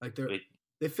 Yeah, Like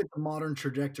they fit the modern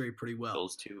trajectory pretty well.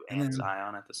 those two And then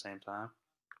Zion at the same time.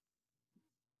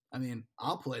 I mean,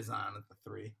 I'll play Zion at the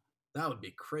 3. That would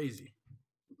be crazy.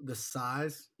 The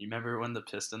size. You remember when the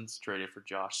Pistons traded for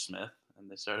Josh Smith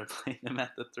and they started playing him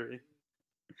at the 3?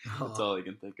 That's all I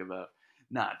can think about.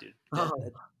 Nah, dude.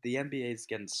 The NBA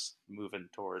is moving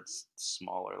towards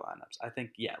smaller lineups. I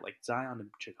think, yeah, like Zion in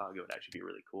Chicago would actually be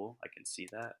really cool. I can see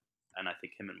that. And I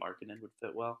think him and Markkanen would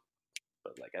fit well.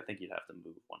 But, like, I think you'd have to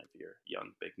move one of your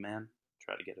young big men,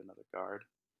 try to get another guard.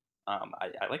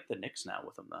 I like the Knicks now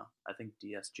with them, though. I think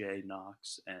DSJ,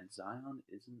 Knox, and Zion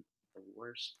isn't the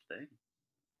worst thing.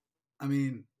 I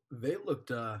mean, they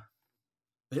looked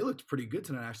pretty good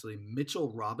tonight, actually.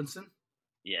 Mitchell Robinson.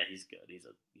 Yeah, he's good.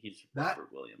 He's Robert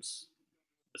Williams,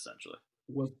 essentially.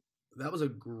 That was a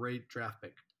great draft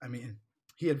pick. I mean,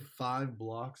 he had 5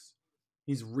 blocks.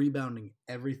 He's rebounding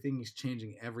everything. He's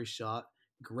changing every shot.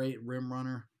 Great rim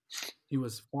runner. He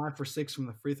was 5 for 6 from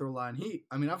the free throw line.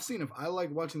 I've seen him. I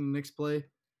like watching the Knicks play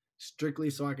strictly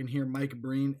so I can hear Mike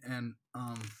Breen and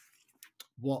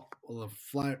what's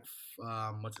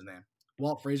his name?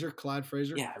 Walt Frazier, Clyde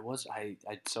Frazier. Yeah,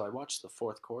 I watched the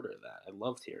fourth quarter of that. I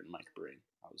loved hearing Mike Breen.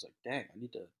 I was like, dang, I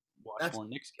need to watch more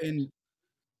Knicks games.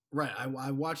 Right,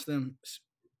 I watched them.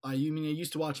 I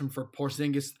used to watch them for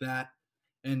Porzingis,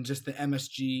 and just the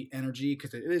MSG energy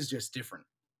because it is just different.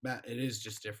 It is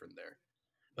just different there.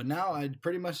 But now I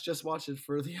pretty much just watch it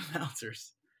for the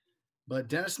announcers. But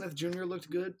Dennis Smith Jr.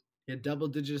 looked good. He had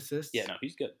double-digit assists. Yeah, no,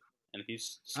 he's good, and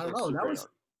he's. I don't know.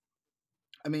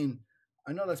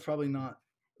 I know that's probably not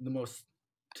the most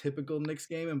typical Knicks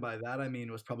game, and by that I mean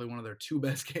it was probably one of their 2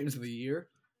 best games of the year.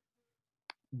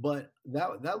 But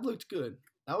that looked good.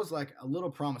 That was like a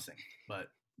little promising, but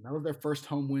that was their first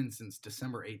home win since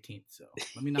December 18th. So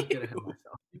let me not get ahead of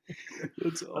myself.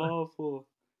 That's awful.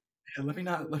 Yeah, let me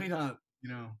not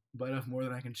bite off more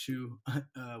than I can chew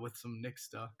with some Knicks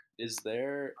stuff. Is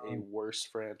there a worse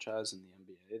franchise in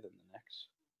the NBA than the Knicks?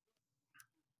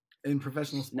 In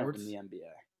professional sports? No, in the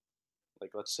NBA.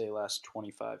 Like, let's say last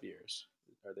 25 years.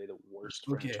 Are they the worst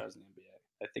franchise in the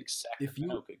NBA? I think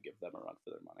Sacramento could give them a run for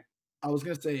their money. I was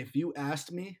going to say, if you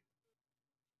asked me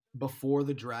before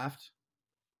the draft,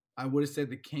 I would have said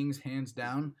the Kings hands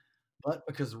down. But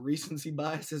because recency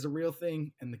bias is a real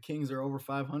thing and the Kings are over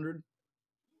 500,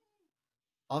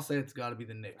 I'll say it's got to be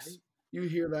the Knicks. Right? You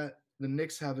hear that the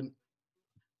Knicks haven't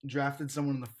drafted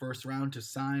someone in the first round to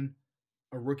sign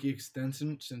a rookie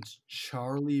extension since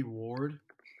Charlie Ward.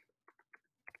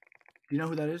 Do you know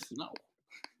who that is? No.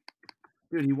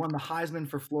 Dude, he won the Heisman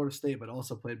for Florida State, but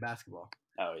also played basketball.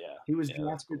 Oh, yeah. He was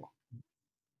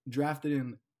drafted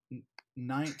in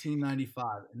 1995,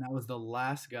 and that was the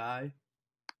last guy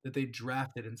that they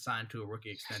drafted and signed to a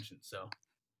rookie extension. So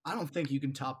I don't think you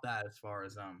can top that as far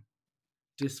as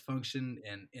dysfunction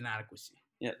and inadequacy.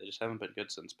 Yeah, they just haven't been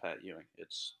good since Pat Ewing.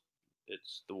 It's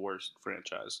the worst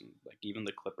franchise, and like even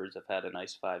the Clippers have had a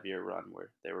nice 5-year run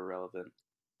where they were relevant.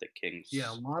 The Kings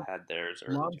had theirs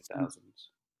early 2000s.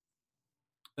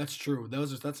 That's true.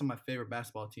 That's some of my favorite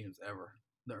basketball teams ever.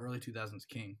 The early 2000s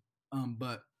King.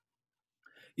 But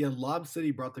yeah, Lob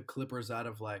City brought the Clippers out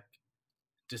of like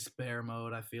despair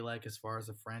mode, I feel like, as far as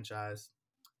a franchise.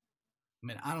 I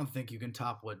mean, I don't think you can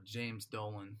top what James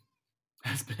Dolan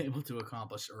has been able to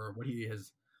accomplish or what he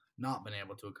has not been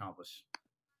able to accomplish.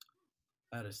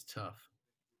 That is tough.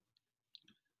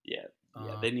 Yeah,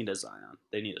 they need a Zion.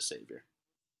 They need a savior.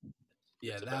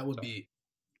 Yeah, that would be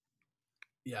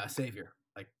a savior,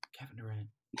 like Kevin Durant.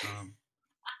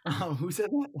 Who said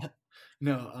that?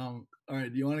 No. All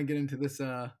right. Do you want to get into this?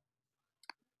 The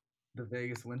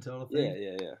Vegas win total thing.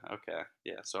 Yeah. Okay.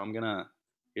 Yeah. So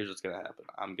here's what's gonna happen.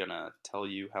 I'm gonna tell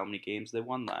you how many games they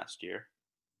won last year.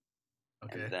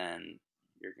 Okay. And then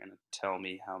You're going to tell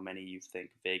me how many you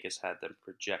think Vegas had them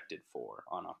projected for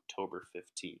on October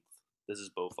 15th. This is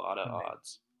Bovada Right.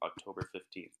 odds. October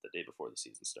 15th, the day before the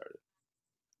season started.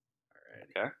 All right.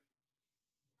 Okay?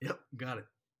 Yep, got it.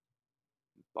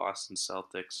 Boston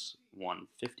Celtics won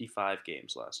 55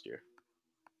 games last year.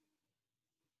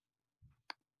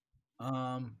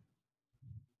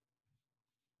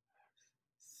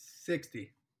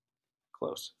 60.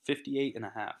 Close. 58 and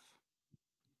a half.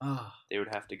 Ah, They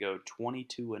would have to go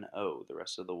 22-0 the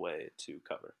rest of the way to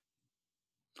cover.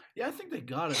 yeah, I think they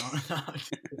got it on.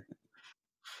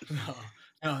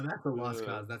 No, that's a lost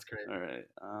cause. That's crazy. All right.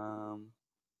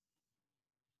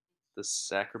 The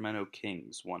Sacramento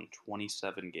Kings won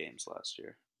 27 games last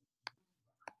year.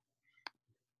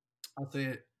 I'll say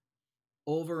it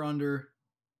over under.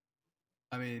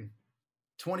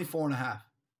 24 and a half.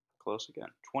 Close again.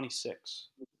 26.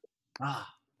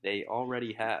 Ah, They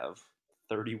already have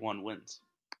 31 wins.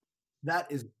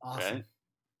 that is awesome.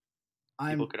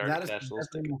 Right? People could already cash those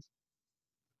tickets.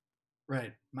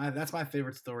 Right. That's my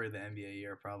favorite story of the NBA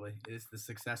year, probably, is the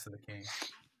success of the Kings.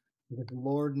 Because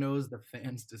Lord knows the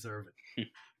fans deserve it.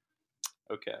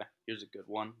 Okay, here's a good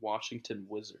one. Washington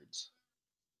Wizards.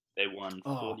 They won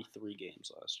 43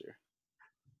 games last year.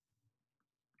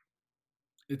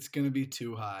 It's going to be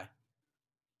too high.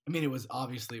 I mean, it was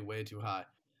obviously way too high.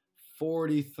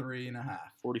 43 and a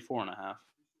half. 44 and a half.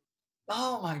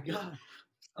 Oh, my God.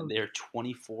 And they're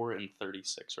 24 and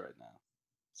 36 right now.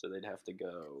 So they'd have to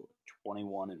go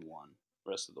 21 and 1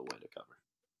 rest of the way to cover.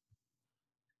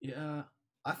 Yeah,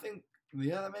 I think,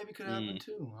 that maybe could happen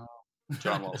too.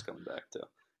 John Wall's coming back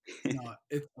too. No,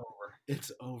 it's over.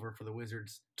 It's over for the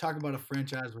Wizards. Talk about a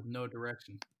franchise with no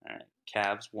direction. All right.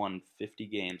 Cavs won 50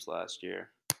 games last year.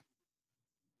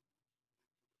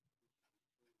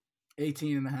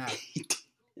 18 and a half. 18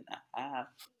 and a half.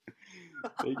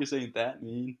 Vegas ain't that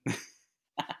mean.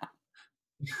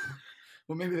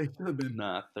 Well, maybe they should have been.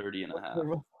 Nah, 30 and a half.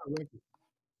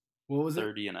 What was it?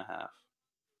 30 and a half.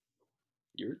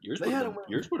 Yours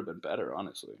would have been better,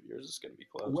 honestly. Yours is going to be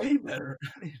close. Way better.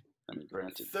 I mean,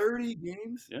 granted. 30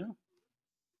 games? Yeah.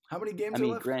 How many games are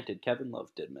left? Granted, Kevin Love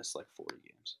did miss like 40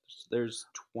 games. There's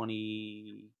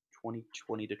 20 to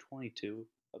 22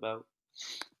 about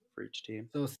for each team.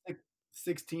 So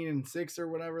 16 and 6 or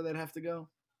whatever they'd have to go?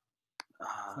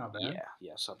 It's not bad.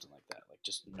 Yeah, something like that. Like,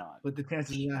 just not. But the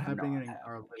chances of that happening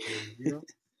are literally zero.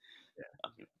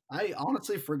 Yeah. I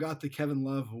honestly forgot that Kevin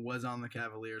Love was on the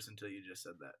Cavaliers until you just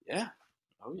said that. Yeah.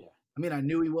 Oh, yeah. I mean, I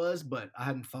knew he was, but I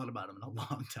hadn't thought about him in a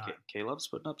long time. K-Love's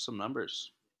putting up some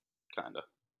numbers, kind of.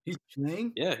 He's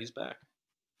playing? Yeah, he's back.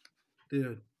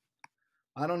 Dude,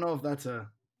 I don't know if that's a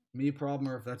me problem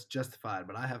or if that's justified,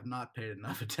 but I have not paid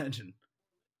enough attention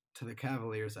to the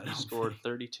Cavaliers. They scored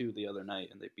 32 the other night,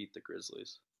 and they beat the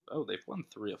Grizzlies. Oh, they've won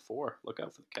 3 of 4. Look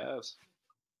out for the Cavs.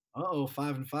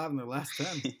 5-5 in their last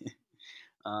 10.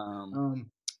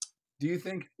 Do you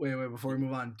think? Wait, before we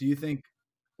move on,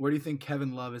 where do you think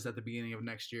Kevin Love is at the beginning of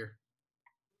next year?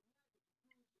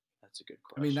 That's a good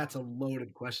question. I mean, that's a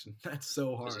loaded question. That's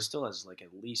so hard. He still has like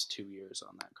at least 2 years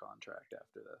on that contract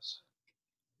after this.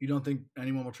 You don't think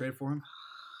anyone will trade for him?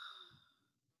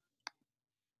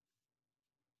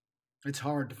 It's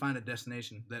hard to find a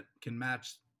destination that can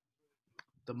match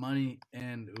the money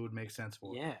and it would make sense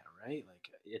for. Yeah, right? Like,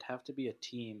 it'd have to be a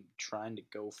team trying to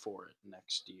go for it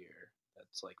next year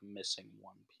that's like missing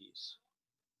one piece.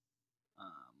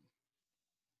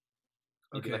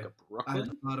 Maybe like a Brooklyn?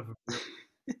 I thought of a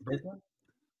Brooklyn?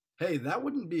 Hey, that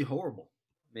wouldn't be horrible.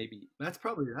 Maybe. That's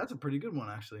a pretty good one,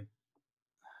 actually.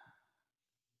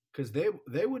 Because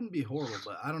they wouldn't be horrible,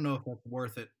 but I don't know if that's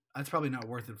worth it. That's probably not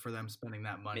worth it for them spending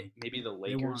that money. Maybe the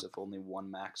Lakers, if only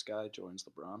one max guy joins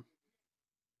LeBron.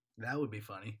 That would be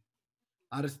funny.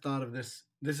 I just thought of this.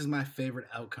 This is my favorite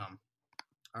outcome.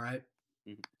 All right?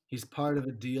 Mm-hmm. He's part of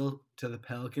a deal to the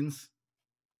Pelicans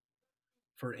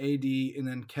for AD, and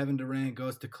then Kevin Durant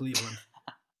goes to Cleveland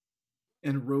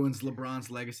and ruins LeBron's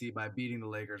legacy by beating the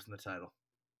Lakers in the title.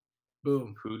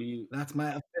 Boom. That's my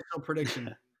official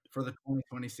prediction for the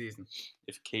 2020 season.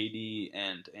 If KD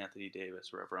and Anthony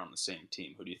Davis were ever on the same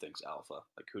team, who do you think's alpha?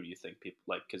 Like, who do you think people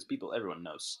like? Because everyone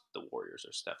knows the Warriors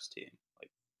are Steph's team.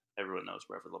 Like, everyone knows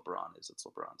wherever LeBron is, it's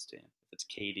LeBron's team. If it's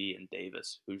KD and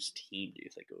Davis, whose team do you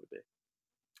think it would be?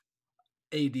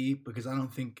 AD, because I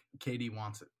don't think KD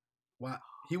wants it. Why?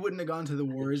 He wouldn't have gone to the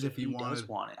Warriors if he wanted. Does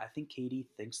want it. I think KD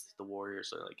thinks the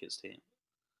Warriors are like his team.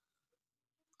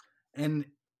 And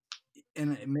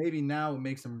maybe now it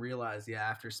makes him realize,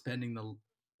 after spending the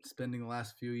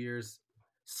last few years,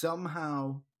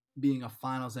 somehow being a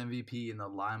Finals MVP in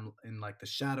the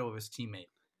shadow of his teammate,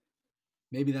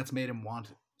 maybe that's made him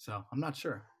want it. So I'm not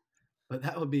sure, But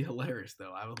that would be hilarious,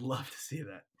 though. I would love to see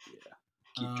that. Yeah,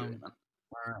 keep dreaming. All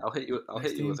right. I'll hit you. I'll Next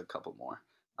hit you team. with a couple more.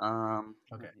 Okay.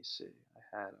 Let me see.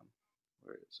 I had them.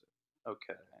 Where is it?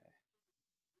 Okay.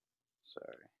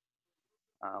 Sorry.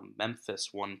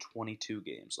 Memphis won 22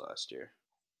 games last year.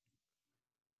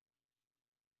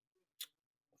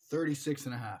 36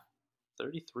 and a half.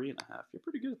 33 and a half. You're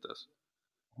pretty good at this.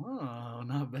 Oh,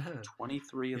 not bad.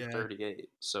 23 and Yeah. 38.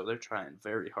 So they're trying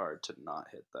very hard to not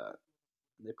hit that.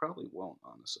 And they probably won't,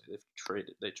 honestly.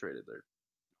 They traded their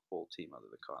whole team out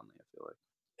of the Conley, I feel like.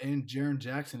 And Jaren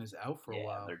Jackson is out for a Yeah,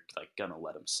 while. they're like gonna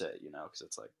let him sit, because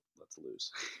it's like, let's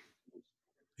lose.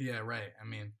 Yeah, right. I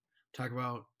mean, talk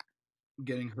about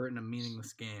getting hurt in a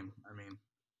meaningless game. I mean,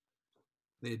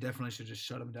 they definitely should just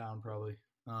shut him down, probably.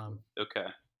 Okay.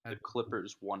 The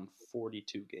Clippers won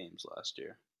 42 games last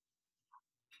year.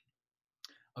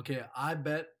 Okay, I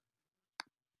bet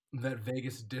that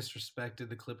Vegas disrespected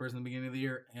the Clippers in the beginning of the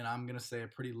year, and I'm going to say a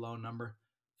pretty low number,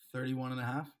 31 and a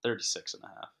half. 36 and a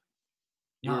half.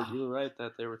 You were right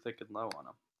that they were thinking low on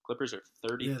them. Clippers are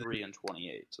 33 and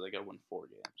 28, so they got to win 4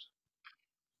 games.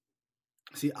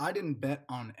 See, I didn't bet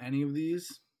on any of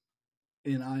these,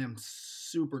 and I am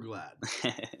super glad.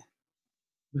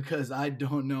 Because I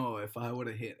don't know if I would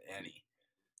have hit any.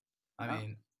 I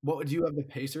mean, what would you have the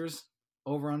Pacers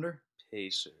over under?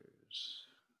 Pacers.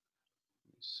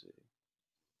 Let me see.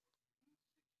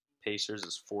 Pacers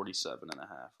is 47 and a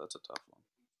half. That's a tough one.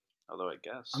 Although I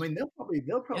guess. I mean, they'll probably.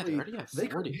 Yeah, they already have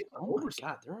 40. Oh my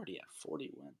god, they're already at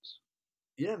 40 wins.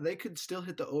 Yeah, they could still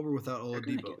hit the over without Oladipo.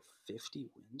 They're gonna get 50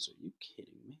 wins. Are you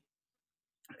kidding me?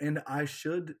 And I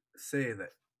should say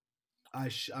that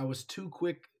I was too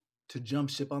quick to jump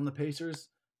ship on the Pacers,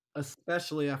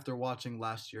 especially after watching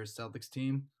last year's Celtics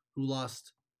team, who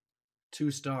lost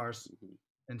 2 stars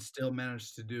and still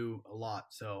managed to do a lot.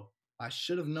 So I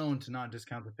should have known to not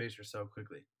discount the Pacers so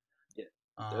quickly. Yeah,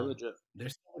 they're legit. They're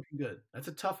still looking good. That's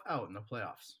a tough out in the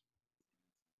playoffs.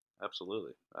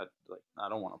 Absolutely. I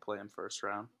don't want to play them first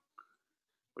round,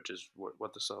 which is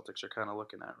what the Celtics are kind of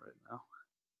looking at right now.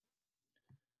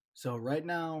 So right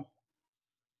now,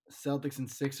 Celtics and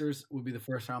Sixers would be the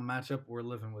first round matchup. We're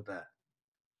living with that.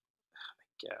 I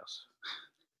guess.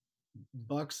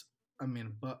 Bucks. I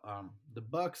mean, the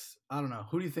Bucks. I don't know.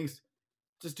 Who do you think's?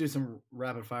 Just do some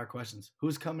rapid fire questions.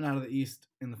 Who's coming out of the East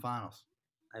in the finals?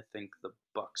 I think the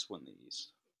Bucks win the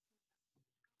East.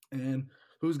 And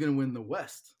who's going to win the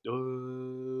West?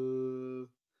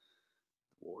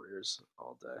 Warriors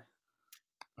all day.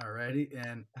 Alrighty.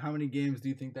 And how many games do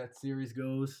you think that series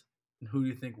goes? And who do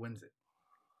you think wins it?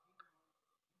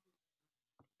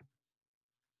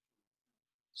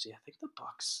 See, I think the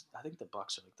Bucks are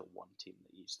like the one team in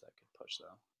the East that could push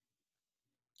them.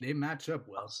 They match up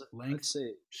well. I'd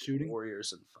say shooting.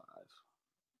 Warriors in 5.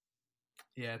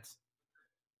 Yeah,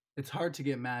 it's hard to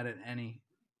get mad at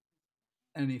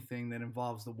anything that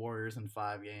involves the Warriors in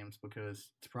 5 games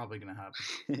because it's probably going to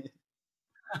happen.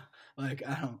 Like,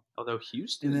 I don't. Although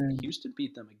Houston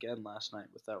beat them again last night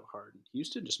without Harden.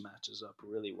 Houston just matches up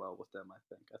really well with them, I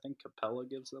think. I think Capella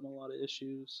gives them a lot of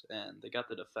issues, and they got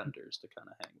the defenders to kind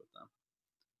of hang with them.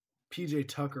 PJ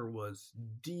Tucker was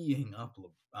D'ing up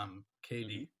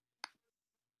KD.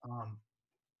 Mm-hmm.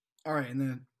 All right, and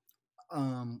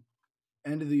then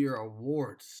end of the year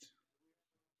awards.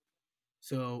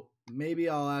 So maybe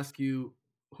I'll ask you,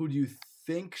 who do you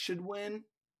think should win?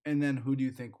 And then who do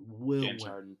you think will win?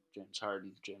 James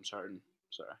Harden.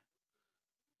 Sorry.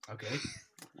 Okay.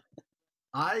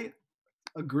 I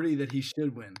agree that he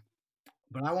should win,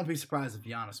 but I won't be surprised if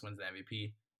Giannis wins the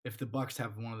MVP if the Bucks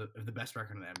have one of the best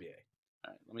record in the NBA.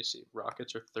 All right, let me see.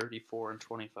 Rockets are 34 and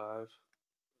 25,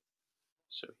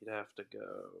 so he'd have to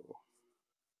go.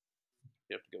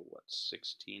 What,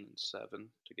 16 and 7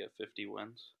 to get 50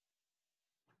 wins?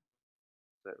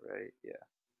 Is that right? Yeah.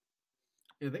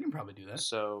 Yeah, they can probably do that.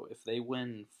 So if they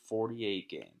win 48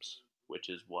 games, which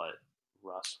is what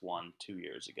Russ won 2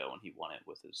 years ago when he won it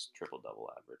with his triple-double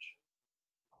average,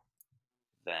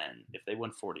 then if they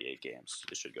win 48 games,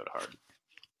 it should go to Harden.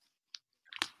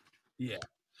 Yeah.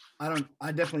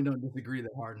 I definitely don't disagree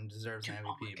that Harden deserves an MVP.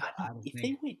 Oh my God, but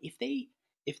if they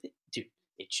dude,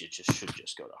 it should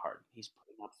just go to Harden. He's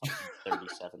putting up fucking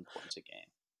 37 points a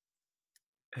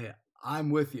game. Yeah, I'm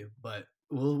with you, but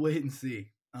we'll wait and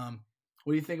see.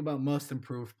 What do you think about most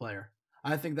improved player?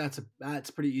 I think that's a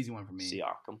pretty easy one for me.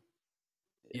 Siakam.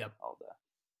 Yeah, yep. All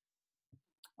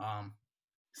day.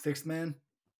 Sixth man,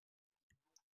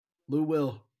 Lou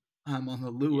Will. I'm on the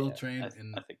Lou Will train. I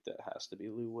think that has to be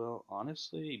Lou Will.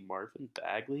 Honestly, Marvin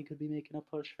Bagley could be making a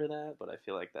push for that, but I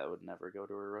feel like that would never go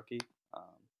to a rookie.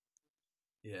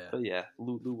 Yeah. But yeah,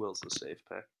 Lou Will's the safe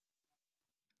pick.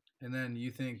 And then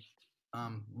you think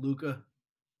Luca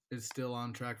is still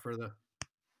on track for the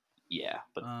Yeah,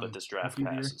 but this draft Rookie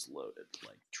of the class Year. is loaded.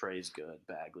 Like Trey's good,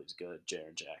 Bagley's good,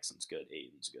 Jaron Jackson's good,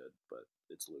 Aiden's good, but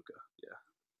it's Luca. Yeah.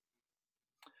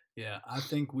 Yeah, I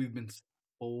think we've been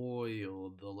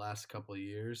spoiled the last couple of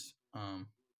years.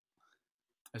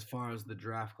 As far as the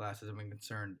draft classes have been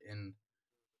concerned, in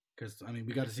because I mean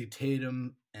we got to see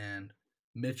Tatum and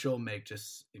Mitchell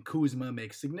and Kuzma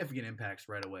make significant impacts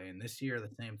right away, and this year the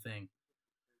same thing.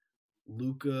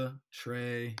 Luca,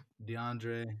 Trey,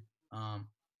 DeAndre.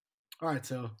 All right,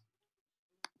 so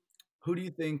who do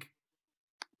you think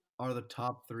are the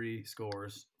top three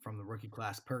scorers from the rookie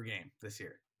class per game this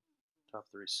year? Top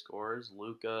three scorers: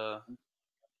 Luca,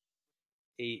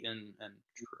 Aiton, and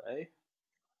Trey.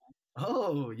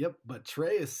 Oh, yep, but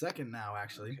Trey is second now,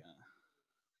 actually, Okay.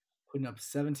 putting up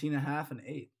 17 and a half and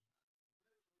 8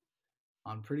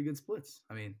 on pretty good splits.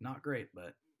 I mean, not great,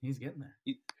 but he's getting there.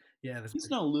 Yeah, He's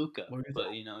no Luca, what is but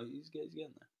that? he's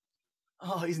getting there.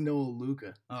 Oh, he's no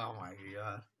Luca. Oh my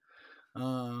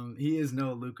god. He is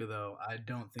no Luca though. I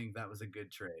don't think that was a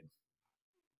good trade.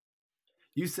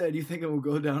 You said you think it will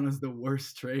go down as the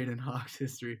worst trade in Hawks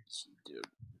history. Dude,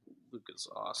 Luca's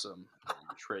awesome,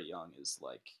 and Trey Young is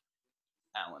like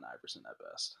Allen Iverson at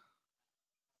best.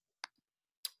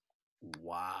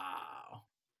 Wow.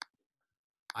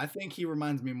 I think he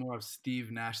reminds me more of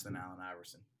Steve Nash than Allen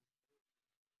Iverson.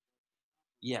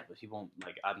 Yeah, but he won't.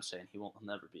 Like I'm saying, he'll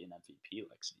never be an MVP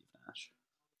like Steve Nash.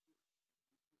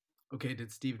 Okay,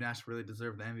 did Steve Nash really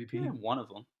deserve the MVP? Yeah, one of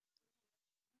them.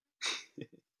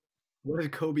 What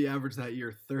did Kobe average that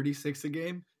year? 36 a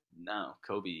game? No,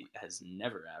 Kobe has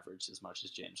never averaged as much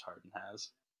as James Harden has,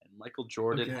 and Michael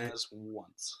Jordan has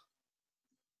once.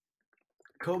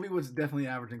 Kobe was definitely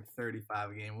averaging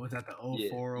 35 a game. Was that the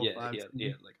 04, yeah, 05 he season?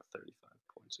 had like a 35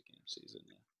 points a game season.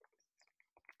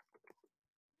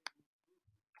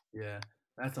 Yeah,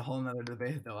 that's a whole nother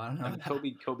debate, though. I don't know. I mean, Kobe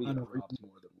I got don't know. robbed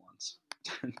more than once.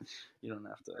 You don't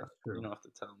have to. That's true. You don't have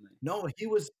to tell me. No,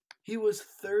 he was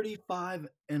 35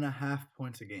 and a half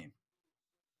points a game.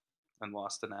 And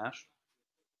lost to Nash.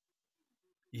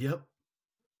 Yep.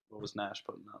 What was Nash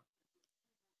putting up?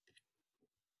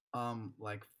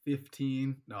 Like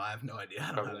 15. No, I have no idea. I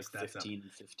don't Probably have like stats 15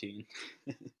 and 15.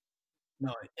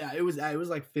 No, yeah, it was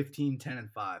like 15, 10, and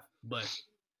 5. But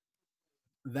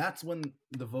that's when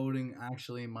the voting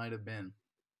actually might have been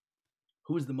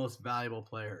who was the most valuable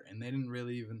player, and they didn't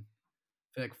really even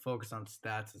focus on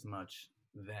stats as much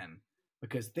then.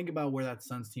 Because think about where that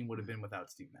Suns team would have been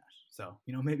without Steve Nash. So,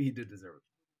 maybe he did deserve it.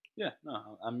 Yeah,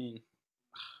 no, I mean,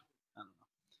 I don't know.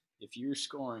 If you're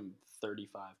scoring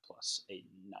 35 plus a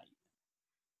night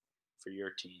for your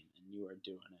team and you are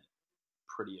doing it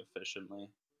pretty efficiently,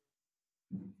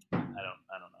 I don't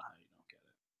know how you don't get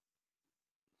it.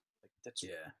 Like that's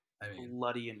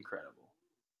bloody incredible.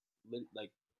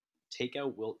 Like take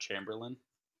out Wilt Chamberlain,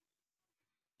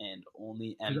 and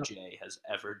only MJ has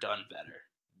ever done better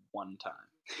one time.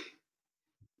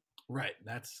 Right,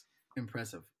 that's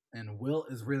impressive. And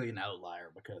Wilt is really an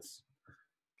outlier because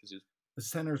the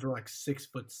centers were like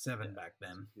 6'7" back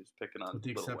then. He was picking on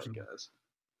the little white guys.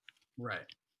 Right.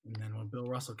 And then when Bill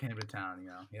Russell came to town,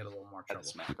 he had a little more trouble.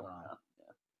 Smack him around.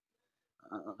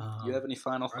 Yeah. You have any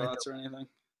final thoughts or anything?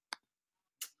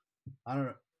 I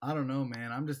don't know,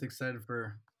 man. I'm just excited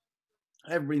for.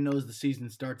 Everybody knows the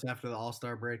season starts after the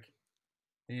All-Star break.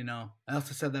 And, I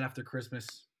also said that after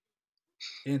Christmas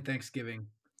and Thanksgiving.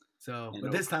 So,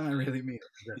 but this time I really mean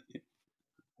it.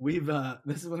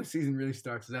 This is when the season really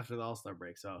starts, is after the All-Star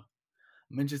break. So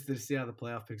I'm interested to see how the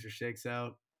playoff picture shakes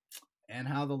out and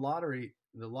how the lottery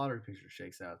picture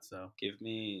shakes out. So give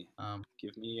me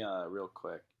real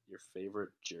quick your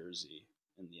favorite jersey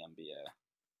in the NBA.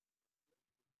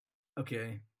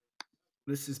 Okay,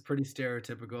 this is pretty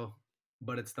stereotypical,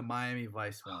 but it's the Miami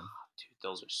Vice one. Dude,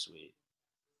 those are sweet.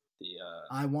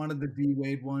 I wanted the D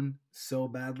Wade one so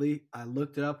badly. I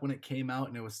looked it up when it came out,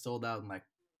 and it was sold out in like.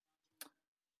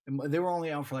 They were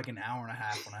only out for like an hour and a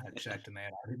half when I had checked, and they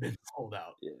had already been sold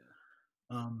out.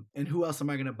 Yeah. And who else am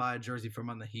I going to buy a jersey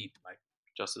from on the Heat? Like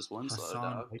Justice Winslow,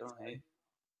 dog. Don't hate.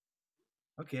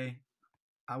 Okay,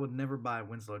 I would never buy a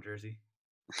Winslow jersey.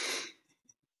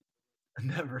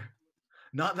 Never.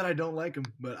 Not that I don't like him,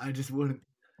 but I just wouldn't.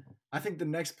 I think the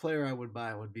next player I would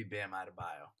buy would be Bam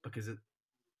Adebayo because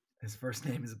his first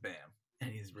name is Bam,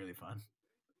 and he's really fun.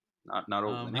 Not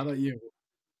old. How about you?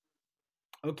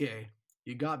 Okay,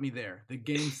 you got me there. The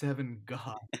Game 7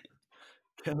 god,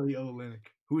 Kelly Olynyk,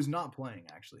 who is not playing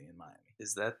actually in Miami.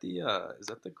 Is that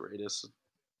the greatest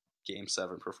Game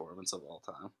 7 performance of all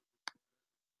time?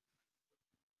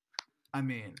 I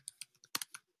mean,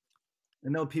 I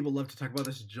know people love to talk about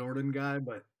this Jordan guy,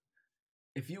 but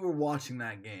if you were watching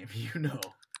that game, you know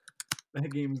that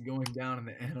game is going down in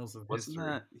the annals of Wasn't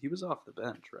history. that he was off the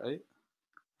bench, right?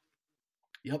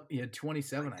 Yep, he had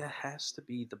 27. Like, that has to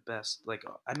be the best. Like,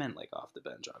 I meant like off the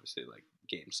bench, obviously, like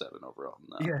Game 7 overall.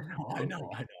 No. Yeah, no, I But, know.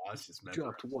 like, I was just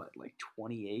dropped what, like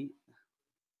 28?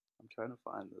 I'm trying to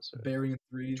find this. Right. burying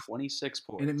threes, 26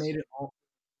 points, and it made it all.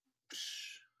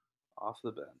 off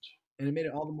the bench. And it made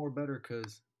it all the more better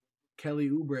because Kelly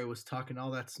Oubre was talking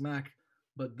all that smack,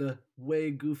 but the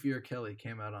way goofier Kelly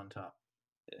came out on top.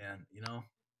 Yeah. And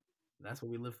that's what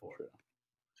we live for. True.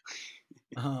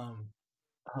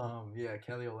 Yeah,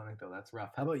 Kelly Olynyk though, that's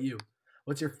rough. How about you?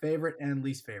 What's your favorite and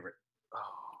least favorite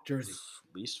jersey?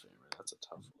 Least favorite. That's a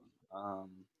tough one.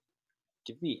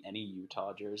 Give me any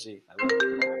Utah jersey. I like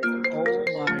all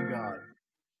Oh my god.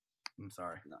 I'm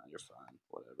sorry. No, you're fine.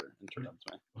 Whatever.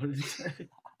 Interrupt me. What did you say?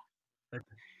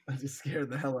 I just scared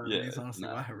the hell out of me. It's honestly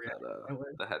why I reacted that way.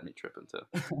 That had me tripping too.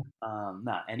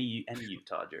 Any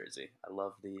Utah jersey. I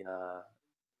love the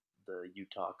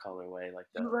Utah colorway, like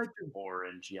the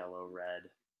orange, yellow, red.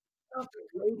 Not the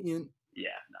gradient. Yeah,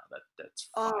 no, that's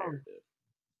fire, dude.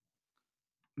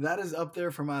 That is up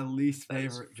there for my least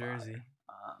favorite jersey.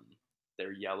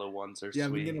 Their yellow ones are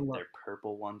sweet. Their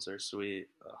purple ones are sweet.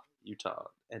 Utah,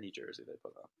 any jersey they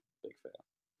put on, big fan.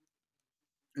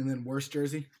 And then worst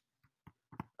jersey?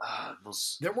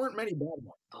 There weren't many bad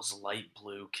ones. Those light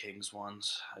blue Kings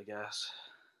ones, I guess.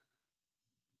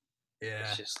 Yeah.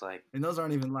 It's just like... And those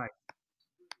aren't even like...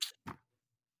 I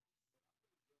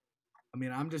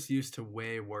mean, I'm just used to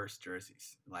way worse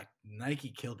jerseys. Like, Nike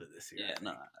killed it this year.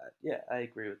 Yeah, I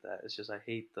agree with that. It's just I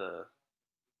hate the...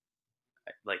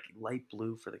 Like, light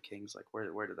blue for the Kings. Like,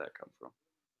 where did that come from?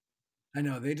 I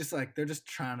know. They're just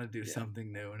trying to do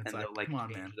something new. And it's like, come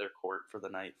on, man. Their court for the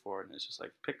night for it. And it's just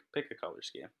like, pick a color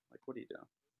scheme. Like, what are you doing?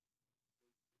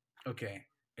 Okay.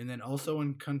 And then also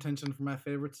in contention for my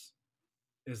favorites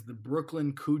is the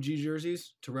Brooklyn Coogee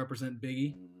jerseys to represent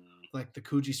Biggie. Like the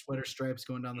Coogee sweater stripes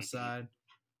going down the side.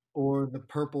 Or the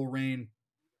Purple Rain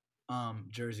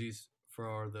jerseys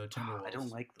for the Timberwolves. I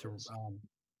don't like those.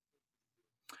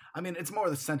 I mean, it's more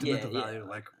the sentimental value.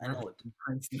 Like I know what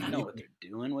they're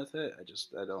doing with it. I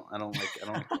don't like the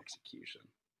execution.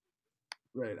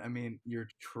 Right. I mean, you're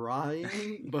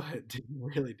trying, but to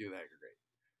really do that great.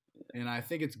 Yeah. And I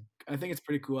think it's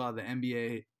pretty cool how the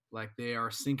NBA, like, they are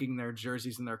syncing their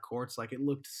jerseys in their courts. Like, it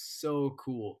looked so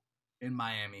cool in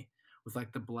Miami with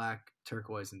like the black,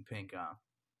 turquoise, and pink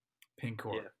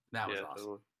court. Yeah. That was awesome.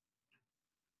 Totally.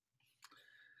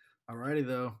 Alrighty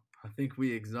though. I think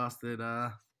we exhausted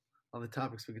all the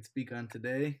topics we could speak on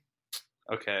today.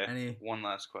 Okay. One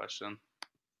last question.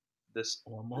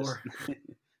 One more.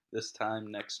 This time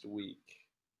next week,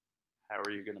 how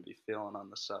are you going to be feeling on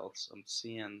the Celts? I'm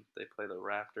seeing they play the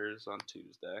Raptors on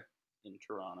Tuesday in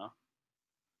Toronto.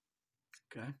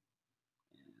 Okay. And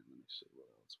let me see what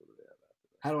else. What do they have after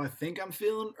that? How do I think I'm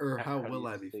feeling, or how will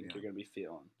I be feeling? You're going to be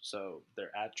feeling? So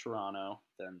they're at Toronto,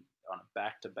 then on a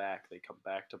back-to-back, they come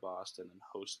back to Boston and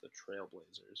host the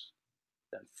Trailblazers.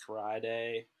 Then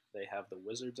Friday, they have the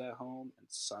Wizards at home, and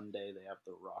Sunday, they have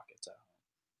the Rockets at home.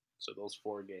 So those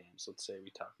 4 games, let's say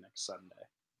we talk next Sunday.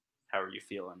 How are you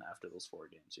feeling after those 4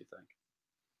 games, you think?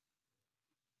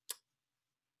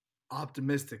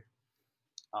 Optimistic.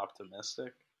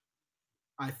 Optimistic?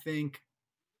 I think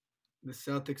the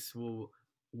Celtics will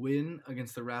win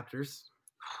against the Raptors.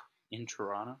 In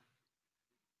Toronto?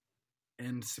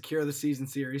 And secure the season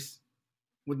series.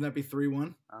 Wouldn't that be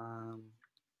 3-1?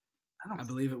 I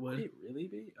believe it would. Would it really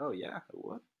be? Oh, yeah, it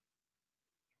would.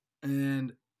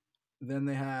 And then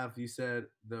they have, you said,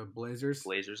 the Blazers.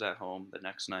 Blazers at home the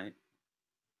next night.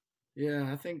 Yeah,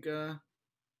 I think they'll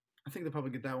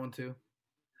probably get that one too.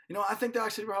 I think they'll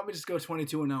actually probably just go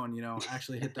 22-0 and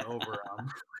actually hit the over.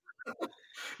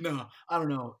 No, I don't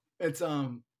know. It's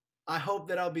I hope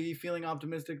that I'll be feeling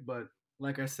optimistic, but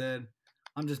like I said,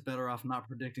 I'm just better off not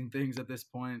predicting things at this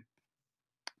point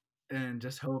and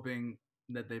just hoping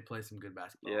that they play some good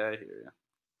basketball. Yeah, I hear you.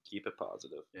 Keep it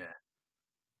positive.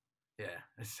 Yeah,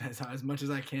 as much as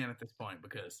I can at this point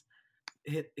because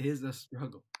it is a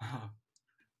struggle.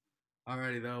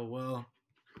 Alrighty, though. Well,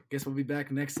 guess we'll be back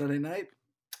next Sunday night.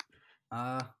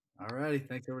 Alrighty.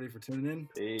 Thanks, everybody, for tuning in.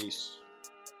 Peace.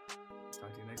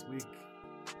 Talk to you next week.